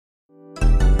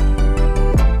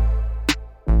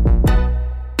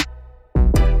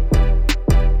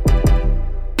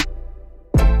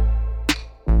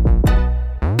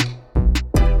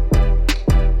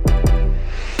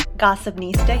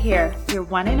Gossipnista here, your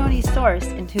one and only source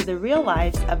into the real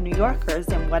lives of New Yorkers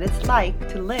and what it's like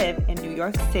to live in New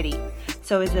York City.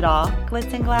 So is it all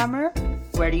glitz and glamour?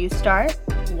 Where do you start?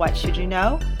 What should you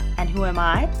know? And who am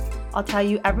I? I'll tell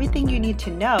you everything you need to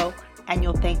know, and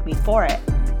you'll thank me for it.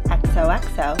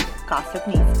 XOXO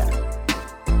Gossipnista.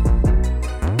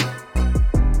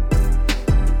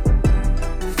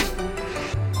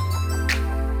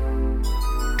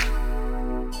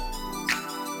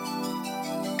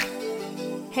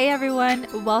 Hey everyone,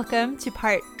 welcome to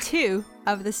part 2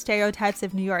 of the Stereotypes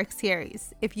of New York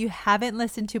series. If you haven't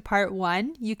listened to part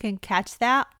 1, you can catch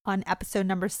that on episode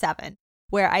number 7,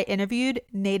 where I interviewed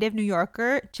native New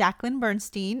Yorker Jacqueline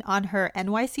Bernstein on her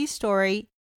NYC story,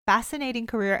 fascinating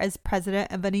career as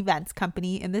president of an events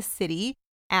company in the city,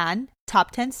 and top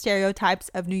 10 stereotypes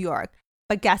of New York.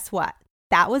 But guess what?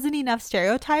 That wasn't enough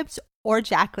stereotypes, or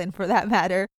Jacqueline for that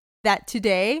matter, that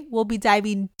today we'll be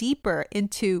diving deeper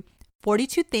into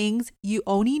 42 things you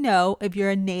only know if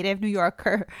you're a native New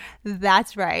Yorker.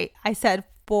 That's right. I said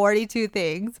 42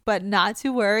 things, but not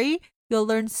to worry. You'll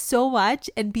learn so much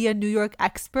and be a New York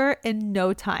expert in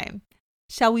no time.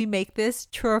 Shall we make this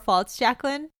true or false,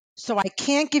 Jacqueline? So I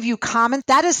can't give you comment.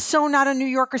 That is so not a New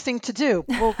Yorker thing to do.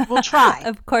 We'll try.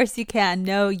 Of course you can.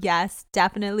 No, yes,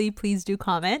 definitely. Please do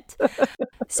comment.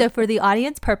 So for the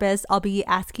audience purpose, I'll be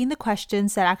asking the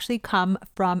questions that actually come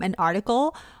from an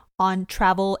article on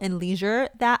travel and leisure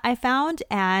that I found.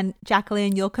 And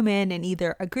Jacqueline, you'll come in and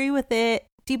either agree with it,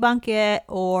 debunk it,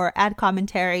 or add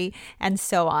commentary, and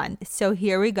so on. So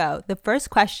here we go. The first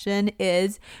question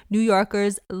is, New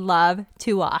Yorkers love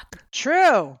to walk.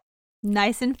 True.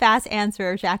 Nice and fast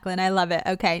answer, Jacqueline. I love it.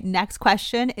 Okay, next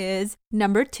question is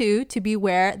number 2, to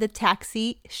beware the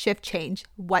taxi shift change.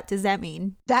 What does that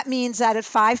mean? That means that at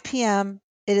 5 p.m.,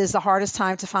 it is the hardest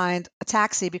time to find a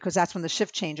taxi because that's when the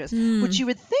shift changes, which you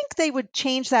would think they would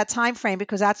change that time frame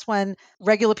because that's when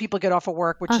regular people get off of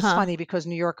work, which is funny because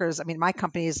New Yorkers, I mean, my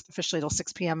company is officially till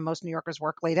 6 p.m. Most New Yorkers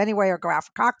work late anyway or go out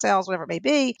for cocktails, whatever it may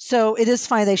be. So it is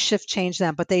funny they shift change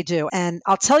them, but they do. And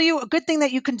I'll tell you a good thing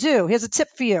that you can do. Here's a tip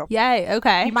for you. Yay,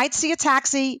 okay. You might see a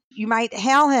taxi, you might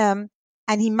hail him,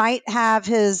 and he might have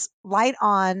his light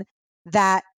on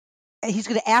that he's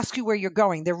going to ask you where you're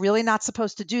going. They're really not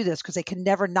supposed to do this because they can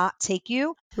never not take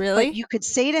you. Really? But you could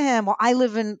say to him, well, I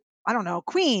live in, I don't know,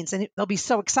 Queens. And they'll be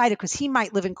so excited because he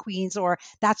might live in Queens or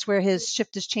that's where his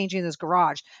shift is changing in his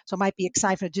garage. So it might be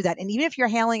exciting for him to do that. And even if you're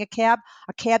hailing a cab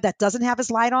that doesn't have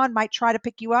his light on might try to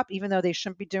pick you up, even though they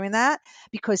shouldn't be doing that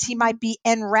because he might be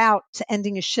en route to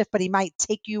ending his shift, but he might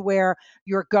take you where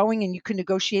you're going and you can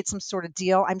negotiate some sort of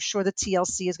deal. I'm sure the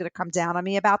TLC is going to come down on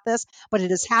me about this, but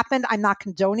it has happened. I'm not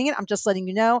condoning it. I'm just letting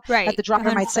you know that the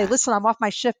driver might say, listen, I'm off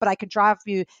my shift, but I could drive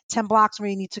you 10 blocks where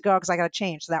you need to go because I got to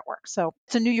change. So that works. So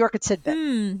it's a New Yorker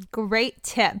tidbit. Great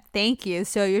tip. Thank you.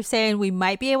 So you're saying we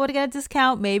might be able to get a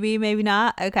discount, maybe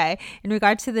not. Okay. In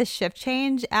regard to the shift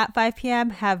change at 5 p.m.,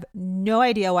 have no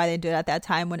idea why they do it at that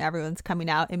time when everyone's coming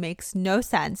out. It makes no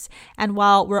sense. And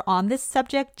while we're on this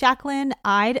subject, Jacqueline,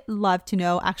 I'd love to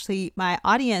know, actually, my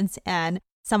audience and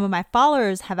some of my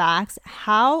followers have asked,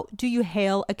 how do you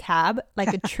hail a cab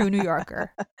like a true New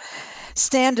Yorker?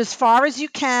 Stand as far as you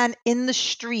can in the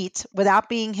street without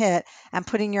being hit and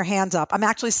putting your hands up. I'm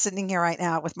actually sitting here right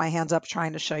now with my hands up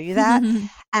trying to show you that.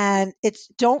 And it's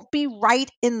don't be right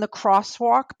in the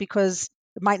crosswalk because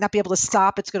it might not be able to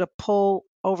stop. It's going to pull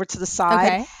over to the side.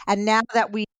 Okay. And now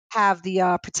that we have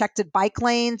the protected bike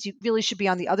lanes, you really should be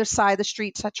on the other side of the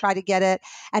street to try to get it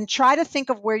and try to think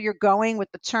of where you're going with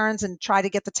the turns and try to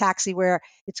get the taxi where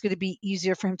it's going to be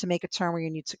easier for him to make a turn where you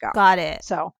need to go. Got it.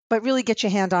 So, but really get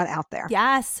your hand on out there.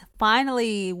 Yes,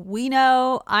 finally.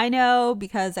 I know,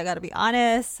 because I got to be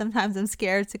honest, sometimes I'm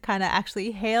scared to kind of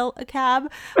actually hail a cab.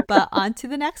 But on to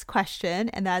the next question,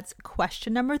 and that's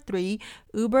question number 3.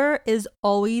 Uber is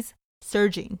always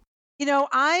surging. You know,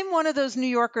 I'm one of those New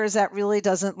Yorkers that really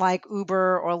doesn't like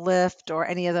Uber or Lyft or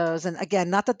any of those. And again,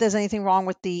 not that there's anything wrong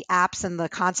with the apps and the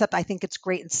concept. I think it's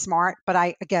great and smart, but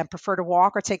I, again, prefer to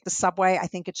walk or take the subway. I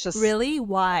think it's just Really?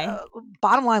 Why?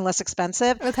 Bottom line, less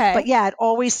expensive. Okay. But yeah, it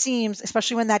always seems,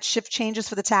 especially when that shift changes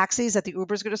for the taxis, that the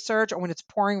Uber is going to surge or when it's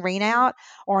pouring rain out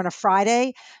or on a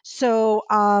Friday. So,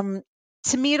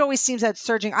 to me, it always seems that it's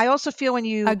surging. I also feel when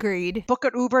you Agreed. book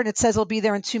an Uber and it says it'll be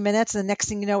there in 2 minutes, and the next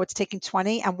thing you know, it's taking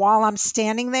 20. And while I'm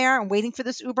standing there and waiting for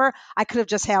this Uber, I could have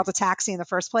just hailed a taxi in the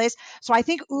first place. So I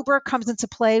think Uber comes into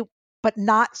play, but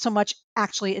not so much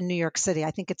actually in New York City.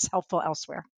 I think it's helpful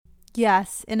elsewhere.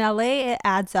 Yes. In LA, it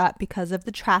adds up because of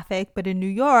the traffic, but in New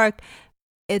York,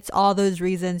 it's all those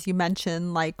reasons you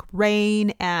mentioned, like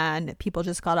rain and people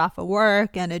just got off of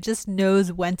work, and it just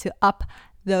knows when to up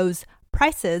those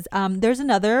prices. There's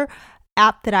another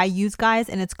app that I use, guys,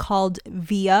 and it's called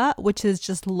Via, which is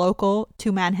just local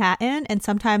to Manhattan, and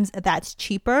sometimes that's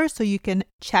cheaper, so you can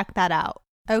check that out.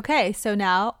 Okay, so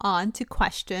now on to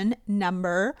question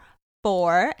number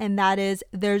 4, and that is,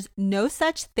 there's no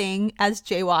such thing as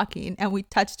jaywalking, and we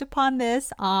touched upon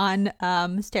this on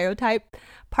Stereotype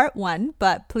Part 1,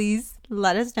 but please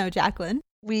let us know, Jacqueline.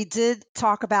 We did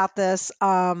talk about this.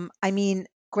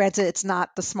 Granted, it's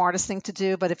not the smartest thing to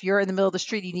do, but if you're in the middle of the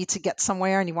street, you need to get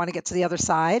somewhere and you want to get to the other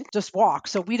side, just walk.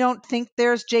 So we don't think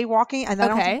there's jaywalking, and I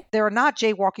don't think there are not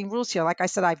jaywalking rules here. Like I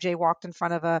said, I've jaywalked in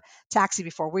front of a taxi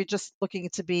before. We're just looking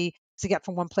to get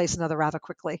from one place to another rather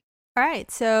quickly. All right.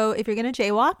 So if you're going to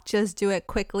jaywalk, just do it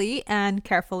quickly and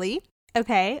carefully.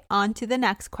 Okay, on to the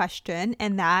next question,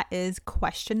 and that is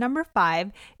question number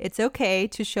 5. It's okay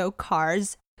to show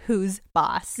cars who's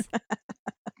boss.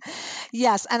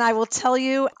 Yes, and I will tell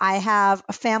you, I have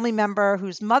a family member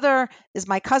whose mother is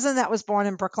my cousin that was born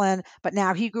in Brooklyn, but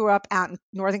now he grew up out in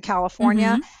Northern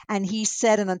California, and he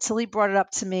said, and until he brought it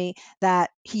up to me, that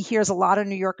he hears a lot of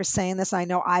New Yorkers saying this, I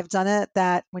know I've done it,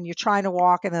 that when you're trying to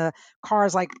walk and the car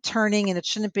is like turning and it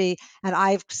shouldn't be, and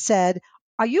I've said,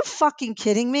 are you fucking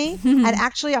kidding me? And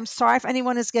actually, I'm sorry if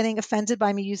anyone is getting offended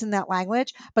by me using that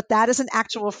language, but that is an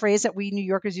actual phrase that we New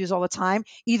Yorkers use all the time.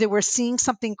 Either we're seeing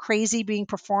something crazy being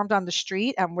performed on the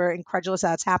street and we're incredulous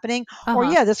that it's happening,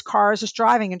 or this car is just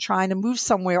driving and trying to move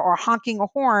somewhere or honking a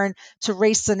horn to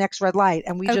race the next red light.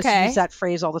 And we just use that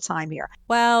phrase all the time here.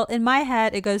 Well, in my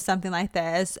head, it goes something like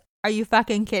this. Are you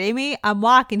fucking kidding me? I'm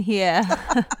walking here.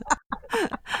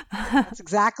 That's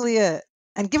exactly it.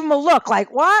 And give them a look like,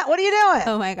 what? What are you doing?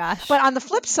 Oh my gosh. But on the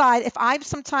flip side, if I'm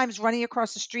sometimes running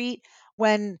across the street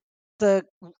when the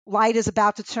light is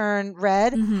about to turn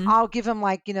red, I'll give them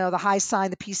the high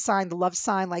sign, the peace sign, the love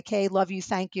sign, like, hey, love you,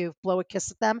 thank you, blow a kiss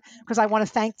at them, because I want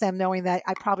to thank them knowing that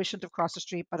I probably shouldn't have crossed the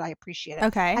street, but I appreciate it.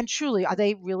 Okay. And truly, are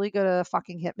they really going to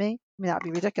fucking hit me? I mean, that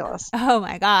would be ridiculous. Oh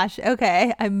my gosh.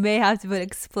 Okay. I may have to put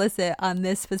explicit on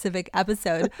this specific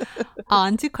episode.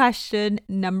 On to question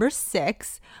number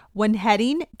 6. When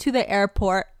heading to the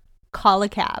airport, call a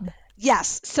cab.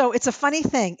 Yes. So it's a funny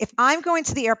thing. If I'm going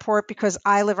to the airport because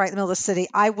I live right in the middle of the city,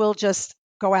 I will just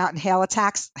go out and hail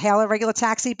a regular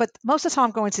taxi. But most of the time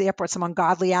I'm going to the airport some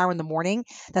ungodly hour in the morning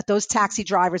that those taxi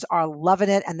drivers are loving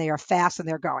it and they are fast and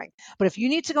they're going. But if you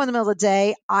need to go in the middle of the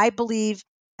day, I believe,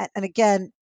 and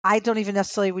again, I don't even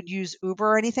necessarily would use Uber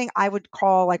or anything. I would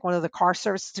call like one of the car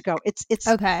services to go.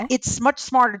 It's much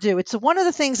smarter to do. It's one of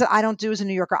the things that I don't do as a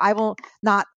New Yorker. I will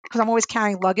not, because I'm always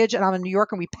carrying luggage and I'm in New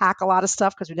York and we pack a lot of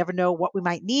stuff because we never know what we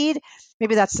might need.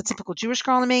 Maybe that's the typical Jewish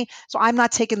girl in me. So I'm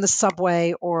not taking the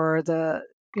subway or the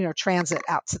transit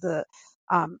out to the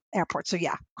airport. So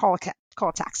yeah, call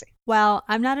a taxi. Well,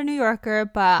 I'm not a New Yorker,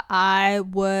 but I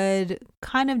would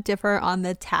kind of differ on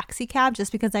the taxi cab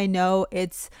just because I know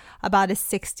it's about a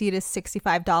 $60 to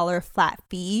 $65 flat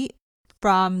fee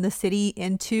from the city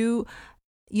into,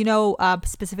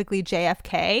 specifically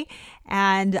JFK.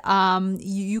 And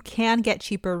you can get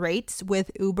cheaper rates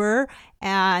with Uber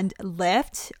and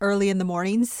Lyft early in the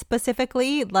mornings,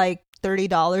 specifically like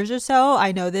 $30 or so.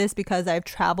 I know this because I've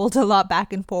traveled a lot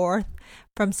back and forth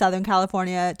from Southern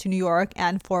California to New York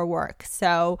and for work.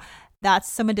 So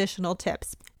that's some additional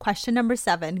tips. Question number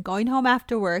 7, going home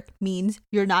after work means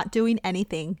you're not doing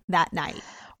anything that night.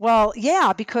 Well,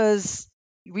 yeah, because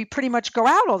we pretty much go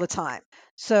out all the time.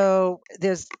 So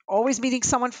there's always meeting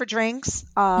someone for drinks.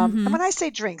 And when I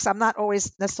say drinks, I'm not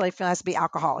always necessarily feeling it has to be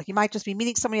alcoholic. You might just be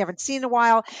meeting someone you haven't seen in a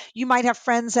while. You might have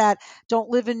friends that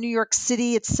don't live in New York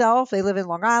City itself. They live in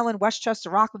Long Island, Westchester,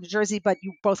 Rockland, New Jersey, but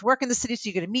you both work in the city, so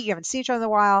you're going to meet. You haven't seen each other in a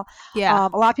while. Yeah.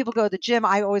 A lot of people go to the gym.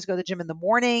 I always go to the gym in the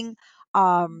morning.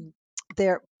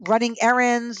 They're running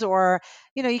errands or,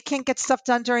 you can't get stuff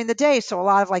done during the day. So a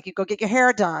lot of you go get your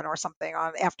hair done or something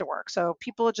on after work. So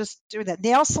people are just doing that.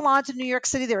 Nail salons in New York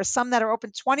City, there are some that are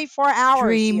open 24 hours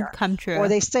Dream here. come true. Or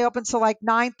they stay open till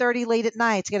 9:30 late at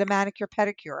night to get a manicure,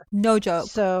 pedicure. No joke.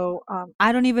 So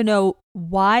I don't even know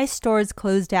why stores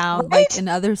close down like in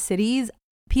other cities.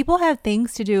 People have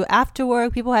things to do after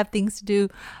work. People have things to do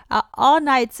all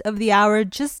nights of the hour.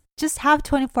 Just have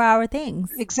 24-hour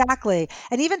things. Exactly.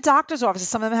 And even doctor's offices,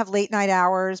 some of them have late night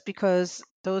hours because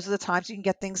those are the times you can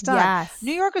get things done. Yes.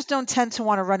 New Yorkers don't tend to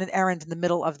want to run an errand in the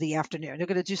middle of the afternoon. They're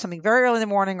going to do something very early in the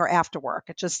morning or after work.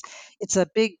 It's a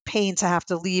big pain to have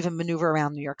to leave and maneuver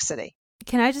around New York City.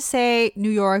 Can I just say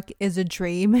New York is a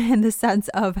dream in the sense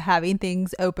of having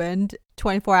things opened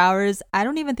 24 hours. I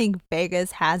don't even think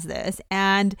Vegas has this.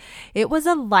 And it was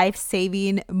a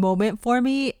life-saving moment for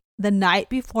me the night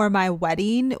before my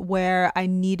wedding where I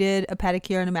needed a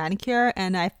pedicure and a manicure,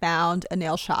 and I found a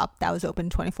nail shop that was open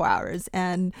 24 hours.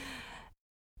 And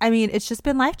I mean, it's just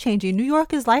been life-changing. New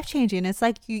York is life-changing. It's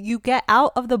like you get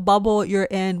out of the bubble you're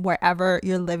in wherever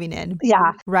you're living in.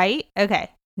 Yeah. Right? Okay.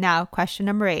 Now, question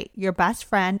number 8. Your best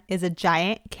friend is a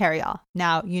giant carry-all.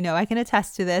 Now, you know I can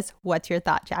attest to this. What's your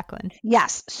thought, Jacqueline?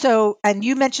 Yes. So, and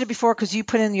you mentioned it before because you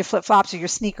put in your flip-flops or your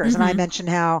sneakers, and I mentioned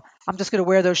how I'm just going to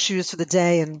wear those shoes for the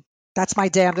day, and that's my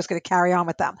day. I'm just going to carry on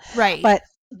with them. Right. But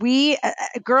we,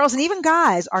 girls and even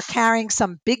guys, are carrying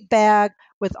some big bag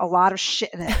with a lot of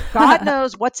shit in it. God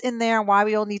knows what's in there and why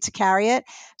we all need to carry it.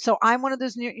 So I'm one of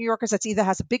those New Yorkers that's either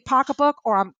has a big pocketbook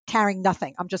or I'm carrying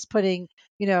nothing. I'm just putting,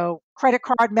 credit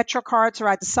card, Metro card to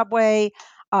ride the subway,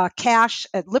 cash,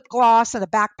 lip gloss in a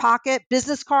back pocket,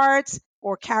 business cards,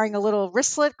 or carrying a little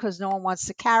wristlet because no one wants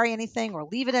to carry anything or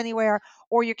leave it anywhere,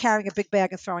 or you're carrying a big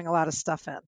bag and throwing a lot of stuff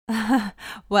in.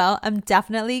 Well, I'm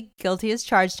definitely guilty as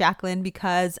charged, Jacqueline,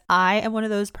 because I am one of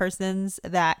those persons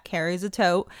that carries a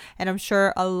tote, and I'm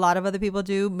sure a lot of other people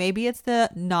do. Maybe it's the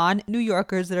non-New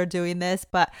Yorkers that are doing this,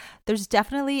 but there's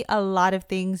definitely a lot of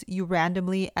things you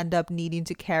randomly end up needing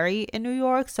to carry in New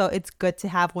York, so it's good to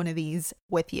have one of these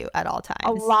with you at all times.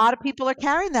 A lot of people are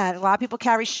carrying that. A lot of people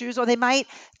carry shoes, or they might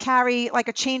carry like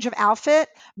a change of outfit.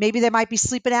 Maybe they might be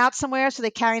sleeping out somewhere, so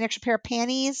they carry an extra pair of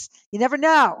panties. You never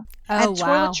know. Oh, and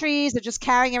wow. toiletries, they're just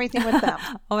carrying everything with them.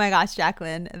 Oh my gosh,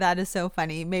 Jacqueline, that is so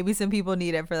funny. Maybe some people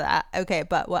need it for that. Okay,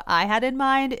 but what I had in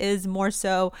mind is more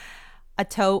so a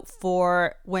tote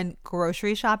for when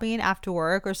grocery shopping after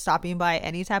work or stopping by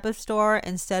any type of store.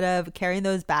 Instead of carrying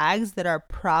those bags that are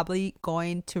probably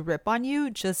going to rip on you,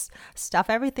 just stuff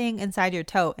everything inside your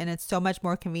tote, and it's so much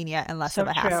more convenient and less of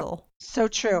a hassle. So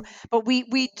true. But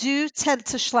we do tend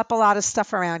to schlep a lot of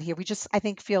stuff around here. We just, I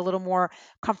think, feel a little more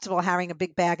comfortable having a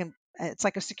big bag, and it's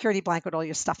like a security blanket with all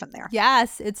your stuff in there.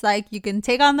 Yes, it's like you can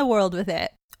take on the world with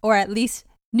it, or at least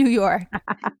New York.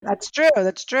 That's true.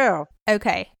 That's true.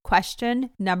 Okay,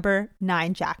 question number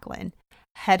 9, Jacqueline.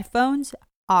 Headphones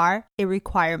are a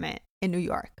requirement in New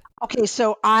York. Okay,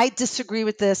 so I disagree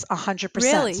with this 100%.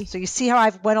 Really? So you see how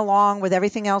I've went along with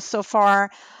everything else so far?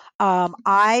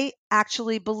 I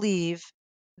actually believe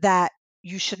that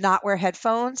you should not wear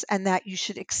headphones and that you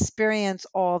should experience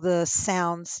all the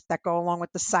sounds that go along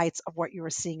with the sights of what you were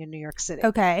seeing in New York City.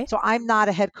 Okay. So I'm not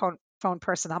a headphone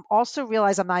person. I'm also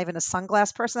realize I'm not even a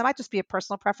sunglass person. That might just be a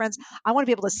personal preference. I want to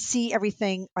be able to see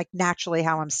everything like naturally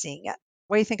how I'm seeing it.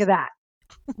 What do you think of that?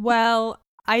 Well,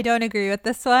 I don't agree with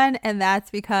this one, and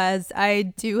that's because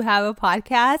I do have a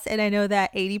podcast, and I know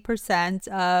that 80%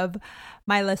 of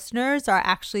my listeners are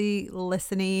actually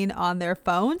listening on their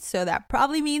phones, so that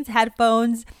probably means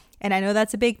headphones. And I know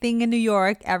that's a big thing in New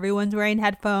York. Everyone's wearing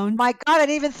headphones. My God, I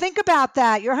didn't even think about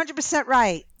that. You're 100%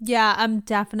 right. Yeah, I'm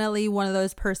definitely one of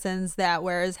those persons that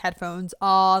wears headphones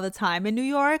all the time in New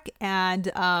York.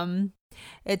 And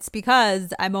it's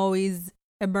because I'm always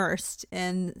immersed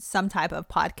in some type of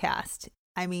podcast.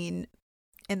 I mean,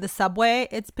 in the subway,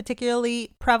 it's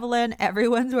particularly prevalent.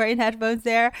 Everyone's wearing headphones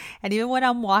there. And even when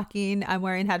I'm walking, I'm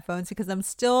wearing headphones because I'm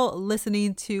still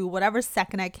listening to whatever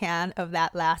second I can of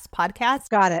that last podcast.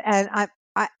 Got it. And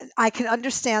I can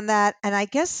understand that. And I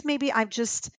guess maybe I'm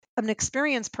just an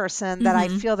experienced person that I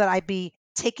feel that I'd be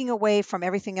taking away from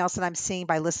everything else that I'm seeing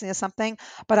by listening to something.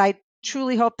 But I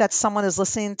truly hope that someone is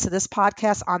listening to this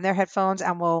podcast on their headphones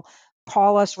and will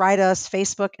call us, write us,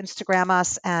 Facebook, Instagram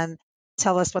us, and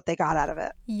tell us what they got out of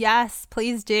it. Yes,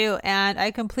 please do. And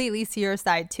I completely see your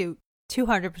side too,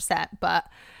 200%. But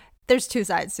there's two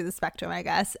sides to the spectrum, I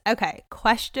guess. Okay,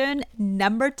 question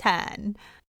number 10,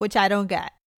 which I don't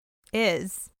get,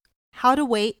 is how to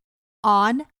wait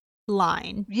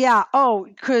online. Yeah. Oh,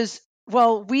 because,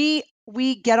 well, we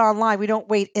get online. We don't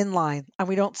wait in line, and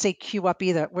we don't say queue up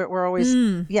either. We're always,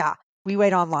 yeah. We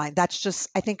wait online. That's just,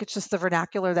 I think it's just the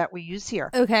vernacular that we use here.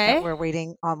 Okay. That we're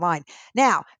waiting online.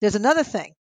 Now, there's another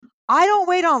thing. I don't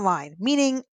wait online,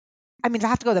 meaning, I mean, if I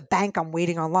have to go to the bank, I'm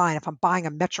waiting online. If I'm buying a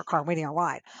Metro card, I'm waiting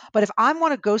online. But if I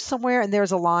want to go somewhere and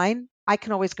there's a line, I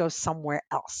can always go somewhere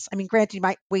else. I mean, granted, you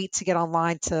might wait to get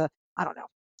online to, I don't know,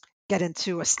 get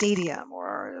into a stadium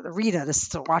or the arena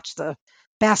to watch the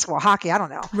basketball, hockey, I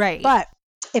don't know. Right. But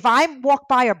if I walk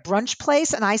by a brunch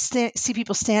place and I see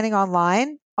people standing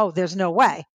online, oh, there's no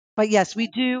way. But yes, we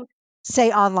do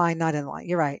say online, not in line.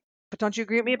 You're right. But don't you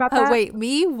agree with me about that? Oh, wait,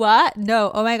 me? What?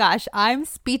 No. Oh my gosh. I'm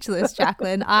speechless,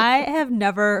 Jacqueline. I have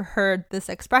never heard this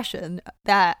expression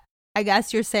that I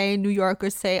guess you're saying New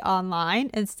Yorkers say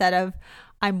online instead of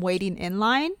I'm waiting in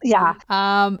line. Yeah.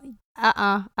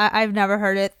 I've never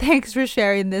heard it. Thanks for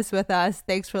sharing this with us.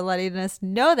 Thanks for letting us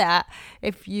know that.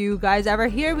 If you guys ever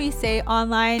hear me say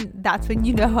online, that's when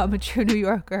you know I'm a true New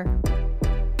Yorker.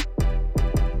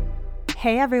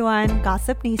 Hey everyone,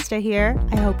 Gossipnista here.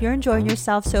 I hope you're enjoying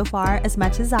yourself so far as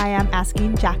much as I am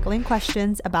asking Jacqueline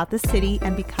questions about the city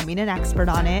and becoming an expert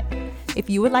on it.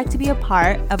 If you would like to be a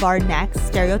part of our next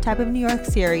Stereotype of New York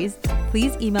series,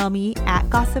 please email me at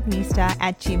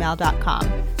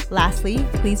gossipnista@gmail.com. Lastly,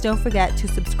 please don't forget to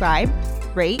subscribe,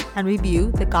 rate, and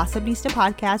review the Gossipnista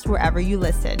podcast wherever you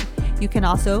listen. You can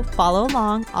also follow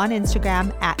along on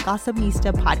Instagram at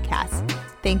Gossipnista Podcast.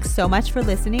 Thanks so much for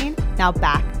listening. Now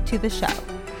back to the show.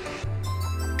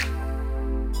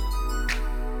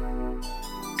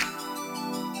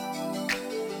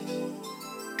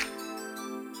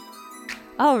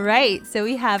 All right, so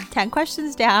we have 10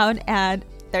 questions down and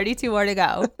 32 more to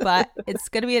go, but it's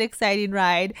going to be an exciting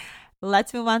ride.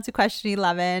 Let's move on to question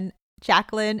 11.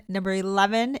 Jacqueline, number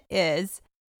 11 is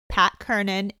Pat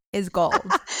Kernan is gold.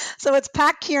 So it's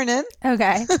Pat Kiernan.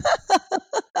 Okay.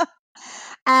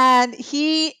 And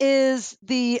he is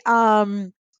the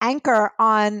anchor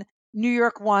on New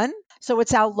York One. So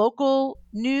it's our local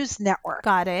news network.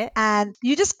 Got it. And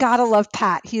you just got to love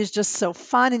Pat. He is just so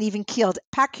fun and even keeled.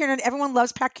 Pat Kiernan, everyone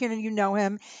loves Pat Kiernan. You know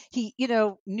him. He,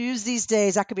 news these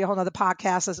days, that could be a whole nother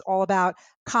podcast, is all about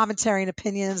commentary and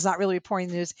opinions, not really reporting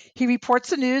the news. He reports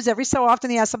the news every so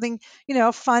often. He has something,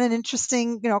 fun and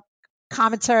interesting,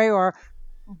 commentary or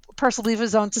personally of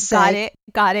his own to say.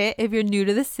 Got it. If you're new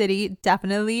to the city,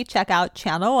 definitely check out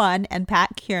Channel One and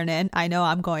Pat Kiernan. I know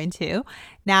I'm going to.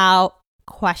 Now,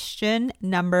 question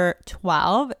number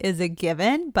 12 is a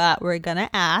given, but we're going to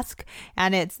ask,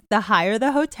 and it's the higher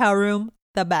the hotel room,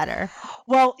 the better.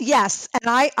 Well, yes. And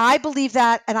I believe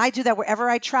that, and I do that wherever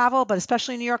I travel, but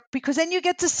especially in New York, because then you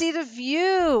get to see the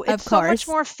view. It's so much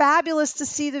more fabulous to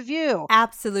see the view.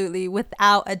 Absolutely,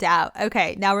 without a doubt.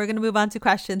 Okay, now we're going to move on to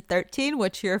question 13,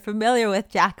 which you're familiar with,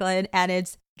 Jacqueline, and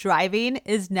it's driving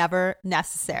is never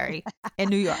necessary in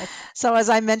New York. So as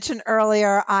I mentioned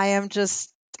earlier, I am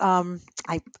just, I'm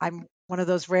one of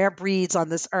those rare breeds on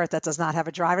this earth that does not have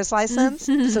a driver's license.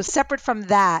 So separate from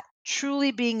that,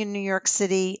 truly being in New York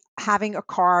City, having a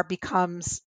car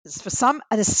becomes, for some,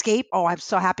 an escape. Oh, I'm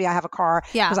so happy I have a car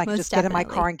because I can just get in my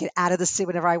car and get out of the city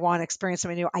whenever I want, experience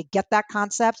something new. I get that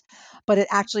concept, but it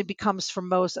actually becomes for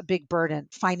most a big burden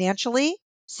financially.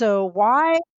 So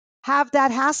why have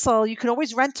that hassle? You can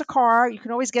always rent a car. You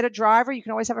can always get a driver. You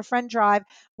can always have a friend drive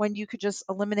when you could just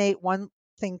eliminate one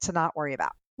thing to not worry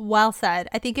about. Well said.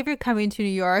 I think if you're coming to New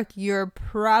York, you're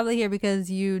probably here because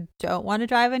you don't want to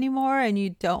drive anymore and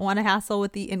you don't want to hassle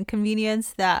with the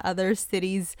inconvenience that other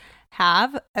cities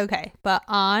have. Okay, but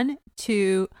on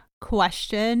to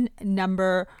question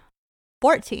number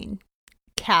 14.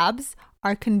 Cabs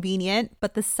are convenient,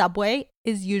 but the subway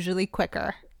is usually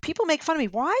quicker. People make fun of me.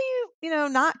 Why are you,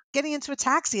 not getting into a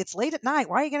taxi? It's late at night.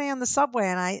 Why are you getting on the subway?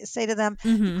 And I say to them,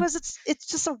 because it's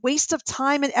just a waste of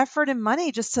time and effort and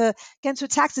money just to get into a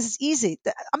taxi. This is easy.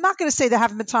 I'm not going to say there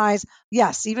haven't been times,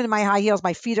 yes, even in my high heels,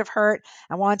 my feet have hurt.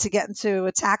 I wanted to get into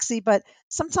a taxi, but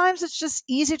sometimes it's just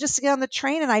easier just to get on the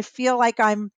train. And I feel like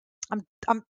I'm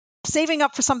saving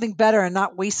up for something better and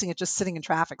not wasting it just sitting in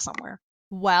traffic somewhere.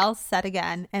 Well said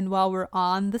again. And while we're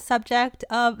on the subject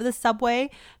of the subway,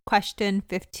 question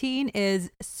 15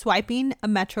 is swiping a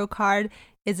Metro card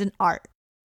is an art.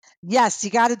 Yes, you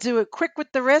got to do it quick with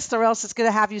the wrist or else it's going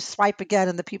to have you swipe again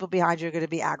and the people behind you are going to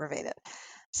be aggravated.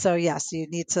 So yes, you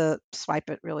need to swipe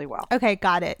it really well. Okay,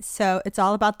 got it. So it's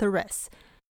all about the wrist.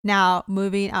 Now,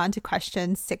 moving on to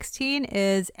question 16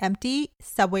 is empty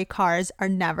subway cars are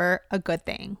never a good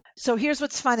thing. So here's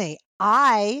what's funny.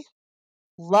 I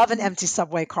love an empty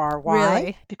subway car. Why?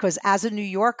 Really? Because as a New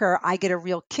Yorker, I get a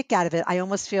real kick out of it. I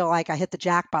almost feel like I hit the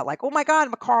jackpot, like, oh my God,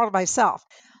 I'm a car to myself.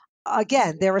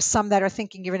 Again, there are some that are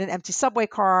thinking you're in an empty subway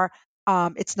car.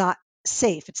 It's not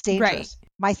safe. It's dangerous. Right.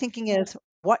 My thinking is,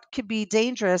 what could be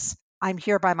dangerous? I'm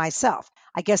here by myself.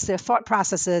 I guess their thought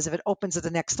process is if it opens at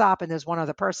the next stop and there's one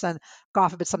other person, God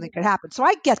forbid something could happen. So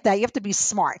I get that. You have to be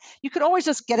smart. You could always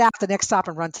just get out the next stop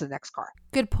and run to the next car.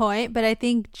 Good point. But I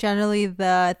think generally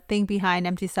the thing behind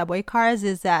empty subway cars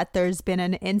is that there's been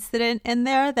an incident in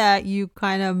there that you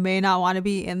kind of may not want to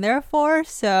be in there for.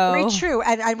 So very true.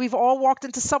 And we've all walked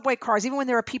into subway cars, even when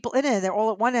there are people in it, they're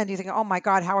all at one end. You think, oh my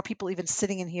God, how are people even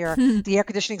sitting in here? The air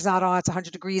conditioning's not on. It's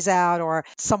 100 degrees out, or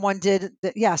someone did,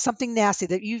 something nasty.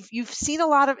 That you've seen a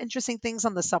lot of interesting things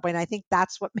on the subway, and I think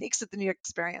that's what makes it the New York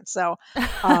experience. So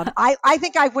I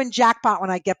think I win jackpot when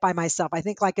I get by myself. I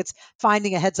think like it's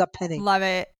finding a heads up penny. Love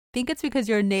it. think it's because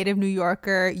you're a native New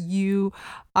Yorker, you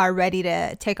are ready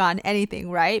to take on anything,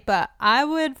 right? But I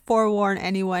would forewarn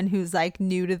anyone who's like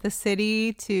new to the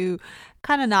city to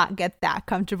kind of not get that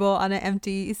comfortable on an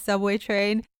empty subway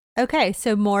train. Okay,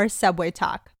 so more subway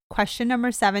talk. Question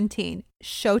number 17.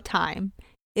 Showtime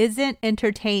isn't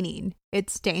entertaining.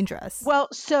 It's dangerous. Well,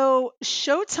 so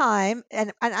showtime,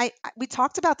 and we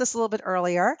talked about this a little bit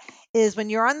earlier, is when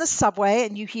you're on the subway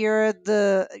and you hear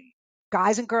the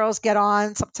guys and girls get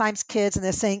on, sometimes kids, and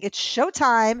they're saying it's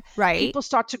showtime. Right. People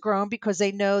start to groan because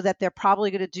they know that they're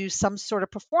probably going to do some sort of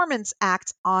performance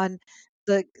act on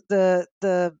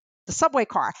the subway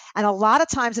car. And a lot of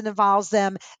times it involves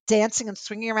them dancing and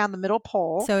swinging around the middle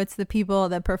pole. So it's the people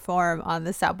that perform on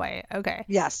the subway. Okay.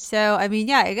 Yes. So, I mean,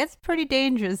 yeah, it gets pretty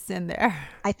dangerous in there.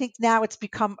 I think now it's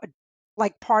become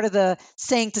like part of the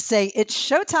saying to say it's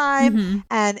showtime,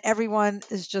 and everyone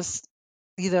is just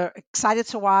either excited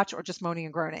to watch or just moaning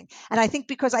and groaning. And I think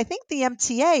because I think the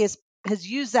MTA has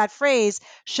used that phrase,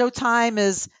 showtime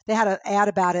is, they had an ad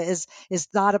about it, is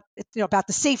not about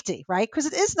the safety, right? Because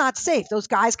it is not safe. Those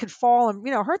guys could fall and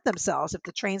hurt themselves if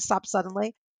the train stops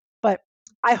suddenly. But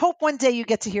I hope one day you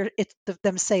get to hear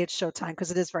them say it's showtime,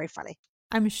 because it is very funny.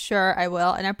 I'm sure I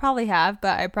will, and I probably have,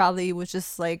 but I probably was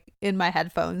just like in my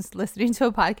headphones listening to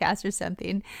a podcast or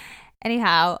something.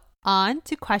 Anyhow, on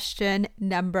to question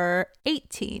number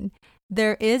 18.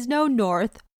 There is no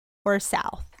north or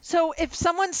south. So if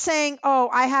someone's saying, oh,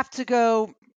 I have to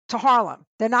go to Harlem,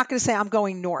 they're not going to say I'm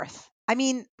going north. I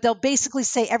mean, they'll basically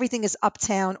say everything is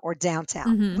uptown or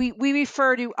downtown. We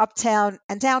refer to uptown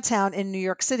and downtown in New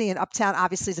York City, and uptown,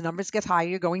 obviously, as the numbers get higher,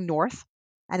 you're going north.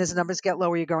 And as the numbers get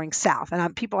lower, you're going south.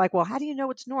 And people are like, well, how do you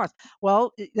know it's north?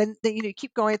 Well, then you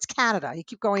keep going, it's Canada. You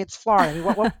keep going, it's Florida. I mean,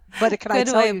 what better can I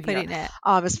tell you here,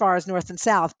 as far as north and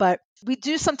south? But we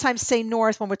do sometimes say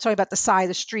north when we're talking about the side of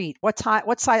the street. What side?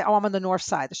 Oh, I'm on the north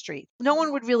side of the street. No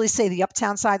one would really say the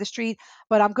uptown side of the street,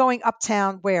 but I'm going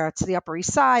uptown where? To the Upper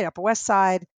East Side, Upper West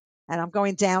Side, and I'm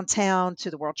going downtown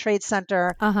to the World Trade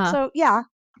Center. So, yeah,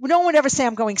 no one would ever say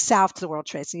I'm going south to the World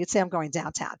Trade Center. You'd say I'm going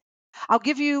downtown. I'll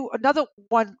give you another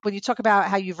one when you talk about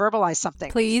how you verbalize something.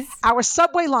 Please. Our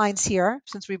subway lines here,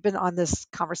 since we've been on this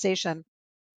conversation,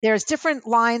 there's different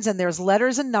lines and there's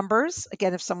letters and numbers.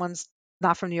 Again, if someone's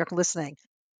not from New York listening,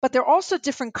 but they're also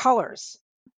different colors.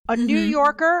 A New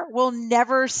Yorker will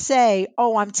never say,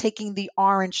 oh, I'm taking the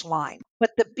orange line.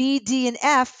 But the B, D, and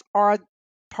F are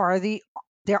part of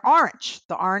they're orange,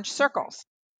 the orange circles.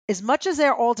 As much as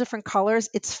they're all different colors,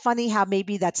 it's funny how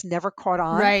maybe that's never caught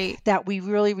on, right? That we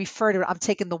really refer to it. I'm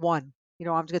taking the 1, I'm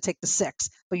going to take the 6,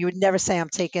 but you would never say I'm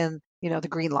taking, the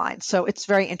green line. So it's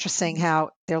very interesting how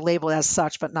they're labeled as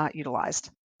such, but not utilized.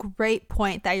 Great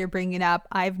point that you're bringing up.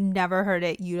 I've never heard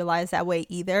it utilized that way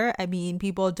either. I mean,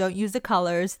 people don't use the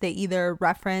colors. They either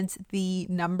reference the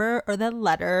number or the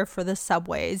letter for the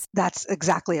subways. That's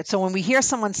exactly it. So when we hear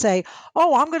someone say,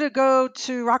 oh, I'm going to go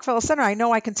to Rockefeller Center, I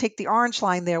know I can take the orange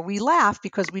line there, we laugh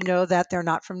because we know that they're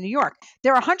not from New York.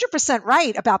 They're 100%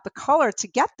 right about the color to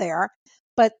get there,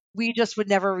 but we just would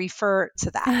never refer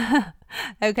to that.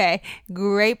 Okay,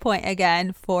 great point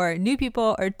again for new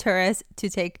people or tourists to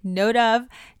take note of.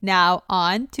 Now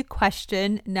on to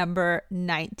question number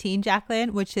 19,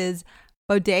 Jacqueline, which is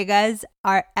bodegas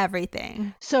are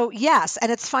everything. So yes,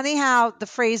 and it's funny how the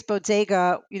phrase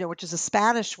bodega, which is a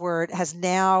Spanish word, has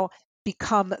now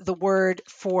become the word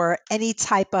for any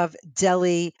type of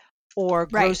deli or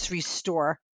grocery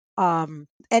store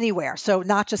anywhere. So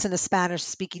not just in a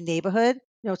Spanish-speaking neighborhood.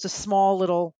 It's a small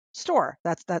little store.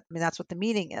 That's what the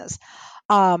meaning is.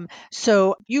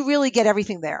 So you really get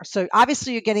everything there. So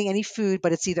obviously you're getting any food,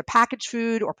 but it's either packaged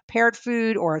food or prepared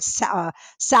food or a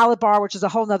salad bar, which is a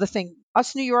whole nother thing.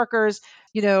 Us New Yorkers,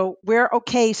 we're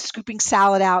okay scooping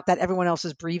salad out that everyone else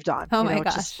has breathed on. Oh my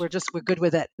gosh. We're good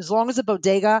with it. As long as the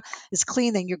bodega is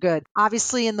clean, then you're good.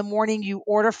 Obviously in the morning you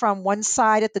order from one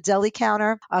side at the deli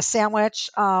counter, a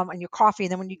sandwich, and your coffee.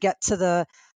 And then when you get to the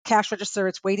cash register,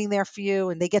 it's waiting there for you,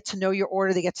 and they get to know your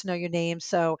order, they get to know your name.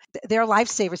 So they're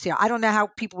lifesavers here. I don't know how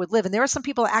people would live. And there are some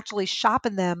people that actually shop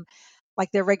in them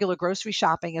like their regular grocery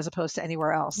shopping as opposed to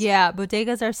anywhere else. Yeah,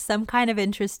 bodegas are some kind of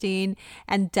interesting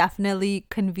and definitely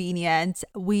convenient.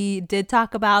 We did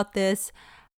talk about this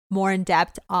more in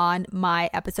depth on my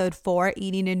episode 4,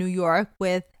 Eating in New York,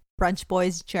 with Brunch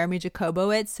Boys Jeremy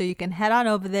Jacobowitz. So you can head on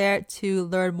over there to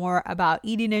learn more about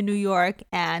eating in New York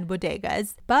and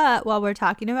bodegas. But while we're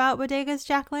talking about bodegas,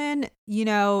 Jacqueline,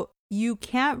 you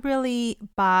can't really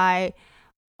buy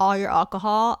all your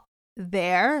alcohol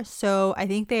there. So I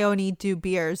think they only do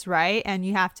beers, right? And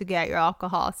you have to get your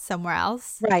alcohol somewhere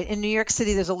else. Right. In New York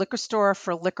City, there's a liquor store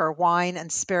for liquor, wine,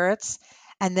 and spirits.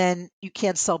 and then you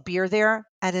can't sell beer there.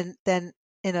 And then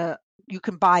in a you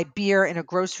can buy beer in a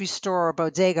grocery store or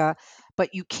bodega,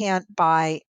 but you can't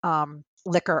buy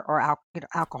liquor or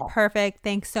alcohol. Perfect.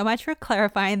 Thanks so much for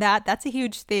clarifying that. That's a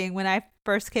huge thing. When I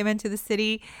first came into the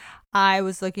city, I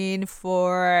was looking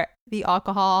for the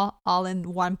alcohol all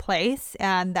in one place,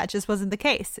 and that just wasn't the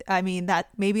case. I mean, that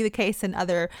may be the case in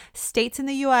other states in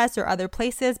the US or other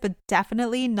places, but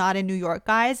definitely not in New York,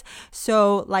 guys.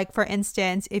 So, like, for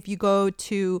instance, if you go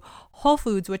to Whole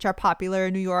Foods, which are popular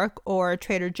in New York, or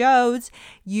Trader Joe's,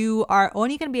 you are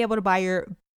only going to be able to buy your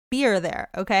beer there,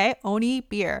 okay? Only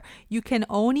beer. You can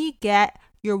only get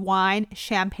your wine,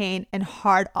 champagne, and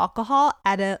hard alcohol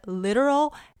at a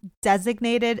literal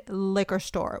designated liquor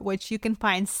store, which you can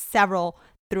find several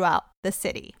throughout the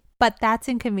city. But that's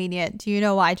inconvenient. Do you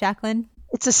know why, Jacqueline?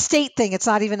 It's a state thing. It's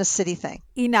not even a city thing.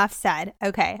 Enough said.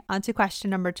 Okay, on to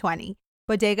question number 20.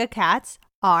 Bodega cats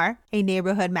are a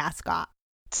neighborhood mascot.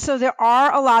 So there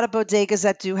are a lot of bodegas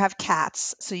that do have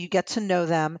cats, so you get to know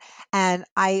them. And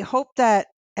I hope that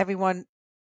everyone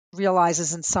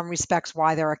realizes in some respects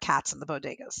why there are cats in the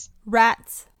bodegas.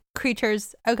 Rats,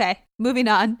 creatures. Okay, moving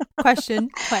on. Question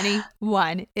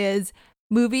 21 is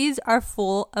movies are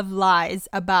full of lies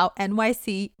about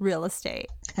NYC real estate.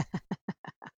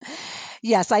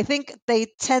 Yes, I think they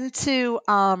tend to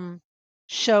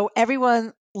show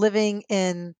everyone living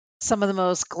in some of the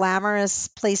most glamorous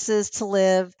places to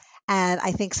live. And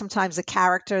I think sometimes the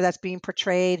character that's being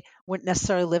portrayed wouldn't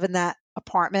necessarily live in that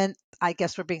apartment. I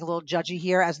guess we're being a little judgy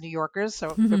here as New Yorkers,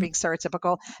 so we're being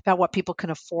stereotypical about what people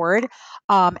can afford.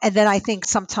 And then I think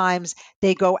sometimes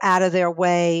they go out of their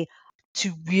way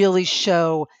to really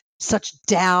show such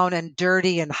down and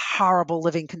dirty and horrible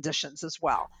living conditions as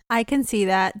well. I can see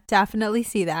that. Definitely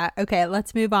see that. Okay,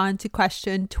 let's move on to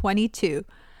question 22.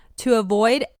 To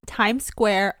avoid Times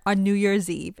Square on New Year's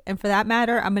Eve, and for that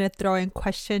matter, I'm going to throw in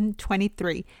question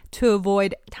 23, to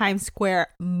avoid Times Square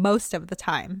most of the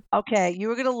time. Okay, you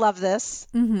were going to love this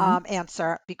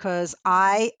answer, because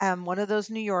I am one of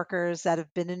those New Yorkers that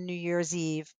have been in New Year's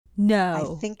Eve.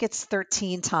 No. I think it's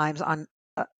 13 times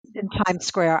in Times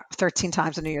Square, 13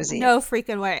 times on New Year's Eve. No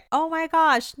freaking way. Oh my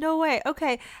gosh, no way.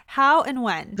 Okay, how and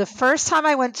when? The first time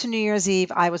I went to New Year's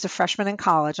Eve, I was a freshman in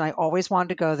college, and I always wanted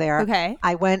to go there. Okay.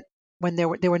 I went when there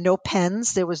were no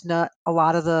pens. There was not a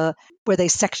lot of where they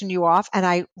section you off, and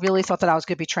I really thought that I was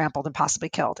going to be trampled and possibly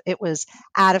killed. It was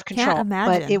out of control. Can't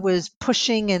imagine. But it was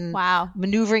pushing and Wow.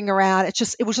 maneuvering around.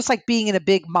 It was just like being in a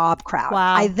big mob crowd.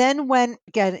 Wow. I then went,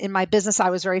 again, in my business, I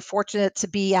was very fortunate to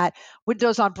be at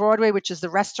Windows on Broadway, which is the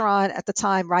restaurant at the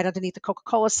time right underneath the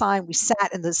Coca-Cola sign. We sat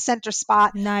in the center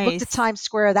spot, Nice. looked at Times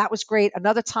Square. That was great.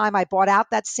 Another time I bought out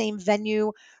that same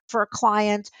venue for a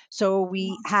client. So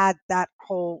we had that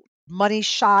whole money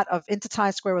shot into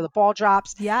Times Square where the ball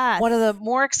drops. Yes. One of the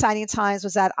more exciting times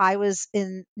was that I was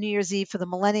in New Year's Eve for the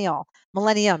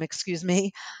Millennium, excuse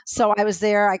me. So I was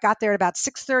there. I got there at about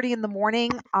 6:30 in the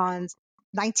morning on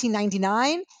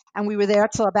 1999, and we were there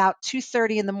till about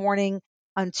 2:30 in the morning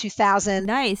on 2000.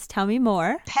 Nice. Tell me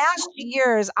more. Past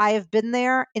years, I have been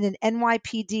there in an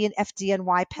NYPD and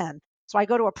FDNY pen. So I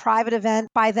go to a private event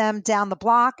by them down the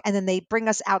block, and then they bring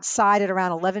us outside at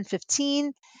around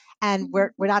 11:15. And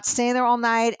we're not staying there all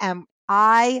night. And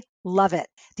I love it.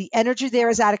 The energy there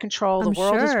is out of control. I'm The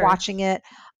world is sure. watching it.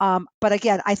 But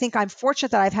again, I think I'm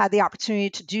fortunate that I've had the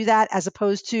opportunity to do that, as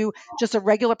opposed to just a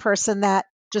regular person that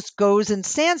just goes and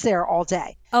stands there all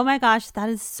day. Oh my gosh, that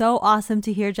is so awesome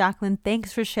to hear, Jacqueline.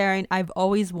 Thanks for sharing. I've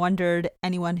always wondered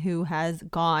anyone who has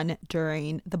gone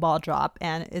during the ball drop,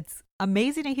 and it's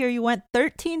amazing to hear you went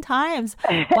 13 times.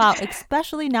 Wow,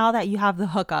 especially now that you have the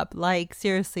hookup. Like,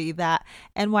 seriously, that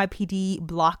NYPD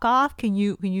block off. Can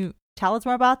you tell us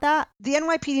more about that? The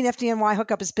NYPD and FDNY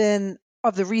hookup has been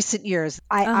of the recent years.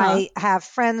 I have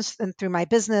friends, and through my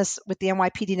business with the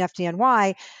NYPD and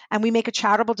FDNY, and we make a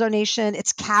charitable donation.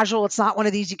 It's casual. It's not one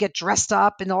of these you get dressed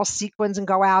up in all sequins and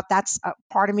go out. That's a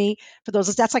part of me. For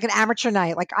those, that's like an amateur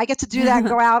night. Like, I get to do that and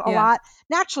go out a Yeah. lot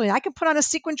naturally. I can put on a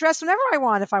sequin dress whenever I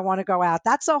want if I want to go out.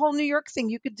 That's a whole New York thing.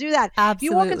 You could do that. If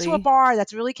you walk into a Absolutely. bar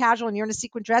that's really casual and you're in a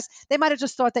sequin dress, they might have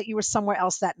just thought that you were somewhere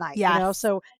else that night. Yes.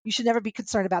 So you should never be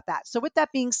concerned about that. So with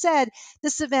that being said,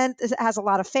 this event has a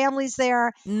lot of families there.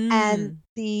 And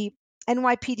the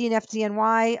NYPD and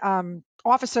FDNY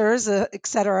officers, et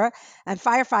cetera, and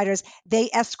firefighters, they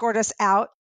escort us out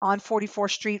on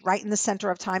 44th Street, right in the center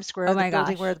of Times Square. Oh my the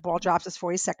building gosh. where the ball drops is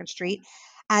 42nd Street.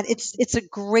 And it's a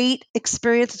great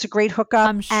experience. It's a great hookup.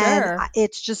 I'm sure. And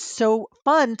it's just so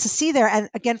fun to see there. And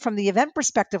again, from the event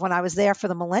perspective, when I was there for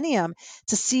the Millennium,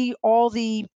 to see all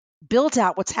the build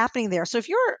out, what's happening there. So if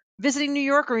you're visiting New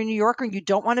York or in New York and you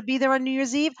don't want to be there on New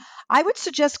Year's Eve, I would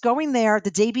suggest going there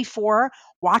the day before,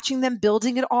 watching them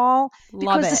building it all, Love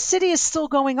because the it. city is still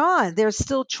going on. There's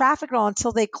still traffic and all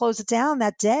until they close it down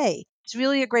that day. It's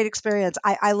really a great experience.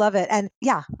 I love it. And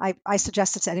yeah, I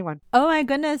suggest it to anyone. Oh my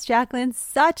goodness, Jacqueline,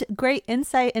 such great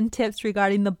insight and tips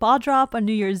regarding the ball drop on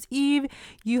New Year's Eve.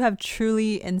 You have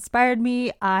truly inspired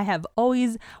me. I have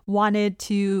always wanted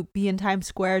to be in Times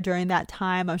Square during that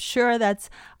time. I'm sure that's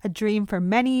a dream for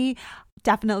many.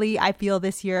 Definitely, I feel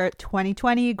this year,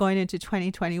 2020, going into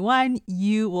 2021,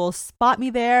 you will spot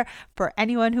me there for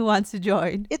anyone who wants to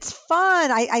join. It's fun.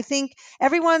 I think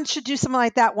everyone should do something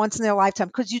like that once in their lifetime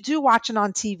because you do watch it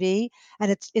on TV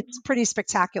and it's pretty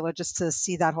spectacular just to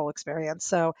see that whole experience.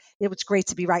 So it was great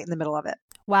to be right in the middle of it.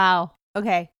 Wow.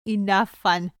 Okay, enough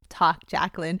fun talk,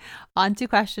 Jacqueline. On to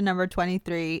question number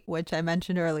 23, which I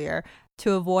mentioned earlier,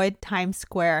 to avoid Times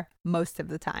Square most of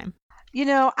the time.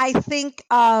 I think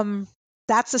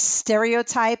that's a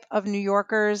stereotype of New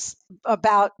Yorkers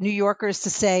about New Yorkers to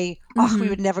say, oh, we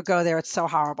would never go there. It's so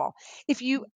horrible.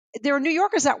 There are New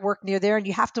Yorkers that work near there and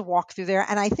you have to walk through there.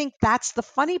 And I think that's the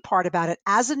funny part about it.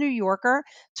 As a New Yorker,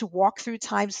 to walk through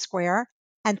Times Square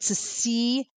and to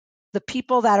see the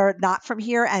people that are not from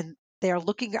here and they're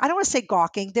looking, I don't want to say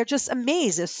gawking, they're just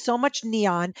amazed. There's so much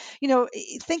neon.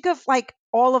 Think of like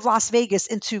all of Las Vegas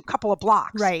into a couple of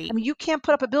blocks. Right. I mean, you can't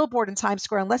put up a billboard in Times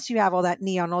Square unless you have all that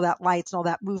neon, all that lights, and all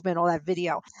that movement, all that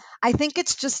video. I think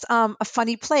it's just a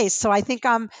funny place. So I think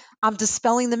I'm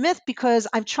dispelling the myth because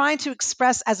I'm trying to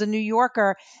express as a New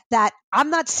Yorker that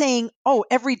I'm not saying, oh,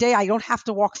 every day I don't have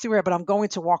to walk through it, but I'm going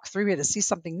to walk through it to see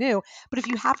something new. But if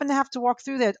you happen to have to walk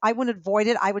through there, I wouldn't avoid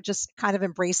it. I would just kind of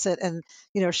embrace it and,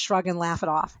 shrug and laugh it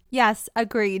off. Yes,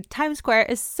 agreed. Times Square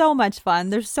is so much fun.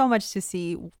 There's so much to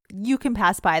see. You can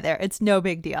pass by there. It's no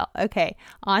big deal. Okay,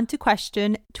 on to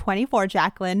question 24,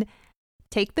 Jacqueline.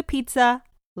 Take the pizza,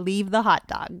 leave the hot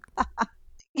dog.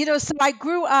 So I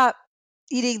grew up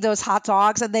eating those hot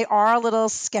dogs and they are a little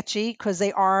sketchy because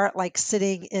they are like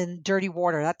sitting in dirty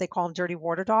water. That they call them dirty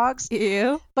water dogs.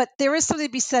 Ew. But there is something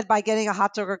to be said by getting a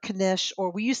hot dog or knish,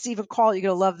 or we used to even call it, you're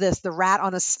going to love this, the rat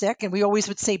on a stick. And we always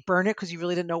would say burn it because you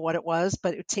really didn't know what it was,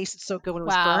 but it tasted so good when it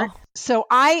was burnt. So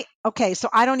I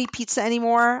don't eat pizza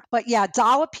anymore. But yeah,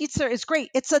 dollar pizza is great.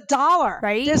 It's $1.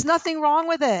 Right? There's nothing wrong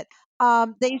with it.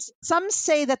 Some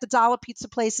say that the dollar pizza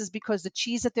place is because the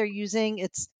cheese that they're using,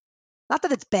 it's not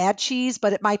that it's bad cheese,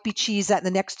 but it might be cheese that in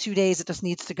the next 2 days it just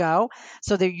needs to go.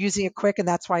 So they're using it quick and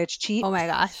that's why it's cheap. Oh my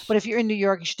gosh. But if you're in New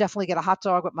York, you should definitely get a hot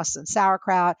dog with mustard and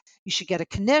sauerkraut. You should get a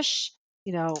knish.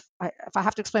 If I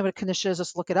have to explain what a knish is,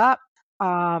 just look it up.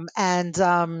 And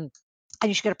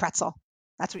you should get a pretzel.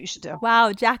 That's what you should do.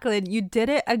 Wow, Jacqueline, you did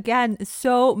it again.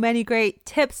 So many great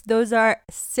tips. Those are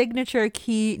signature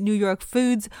key New York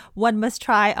foods. One must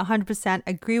try. 100%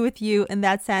 agree with you in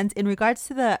that sense. In regards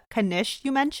to the knish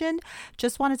you mentioned,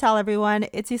 just want to tell everyone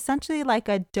it's essentially like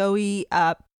a doughy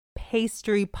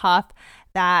pastry puff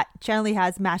that generally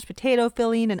has mashed potato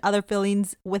filling and other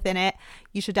fillings within it.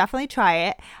 You should definitely try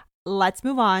it. Let's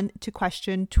move on to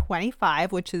question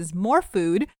 25, which is more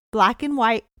food. Black and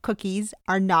white cookies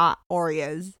are not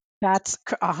Oreos. That's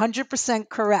 100%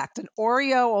 correct. An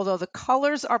Oreo, although the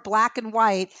colors are black and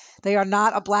white, they are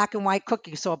not a black and white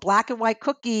cookie. So a black and white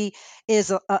cookie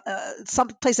is some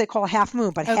place they call a half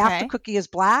moon, but half the cookie is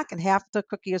black and half the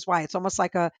cookie is white. It's almost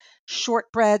like a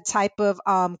shortbread type of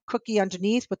cookie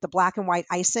underneath with the black and white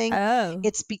icing. Oh.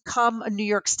 It's become a New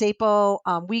York staple.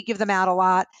 We give them out a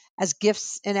lot as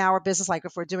gifts in our business, like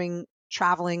if we're doing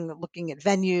traveling, looking at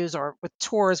venues or with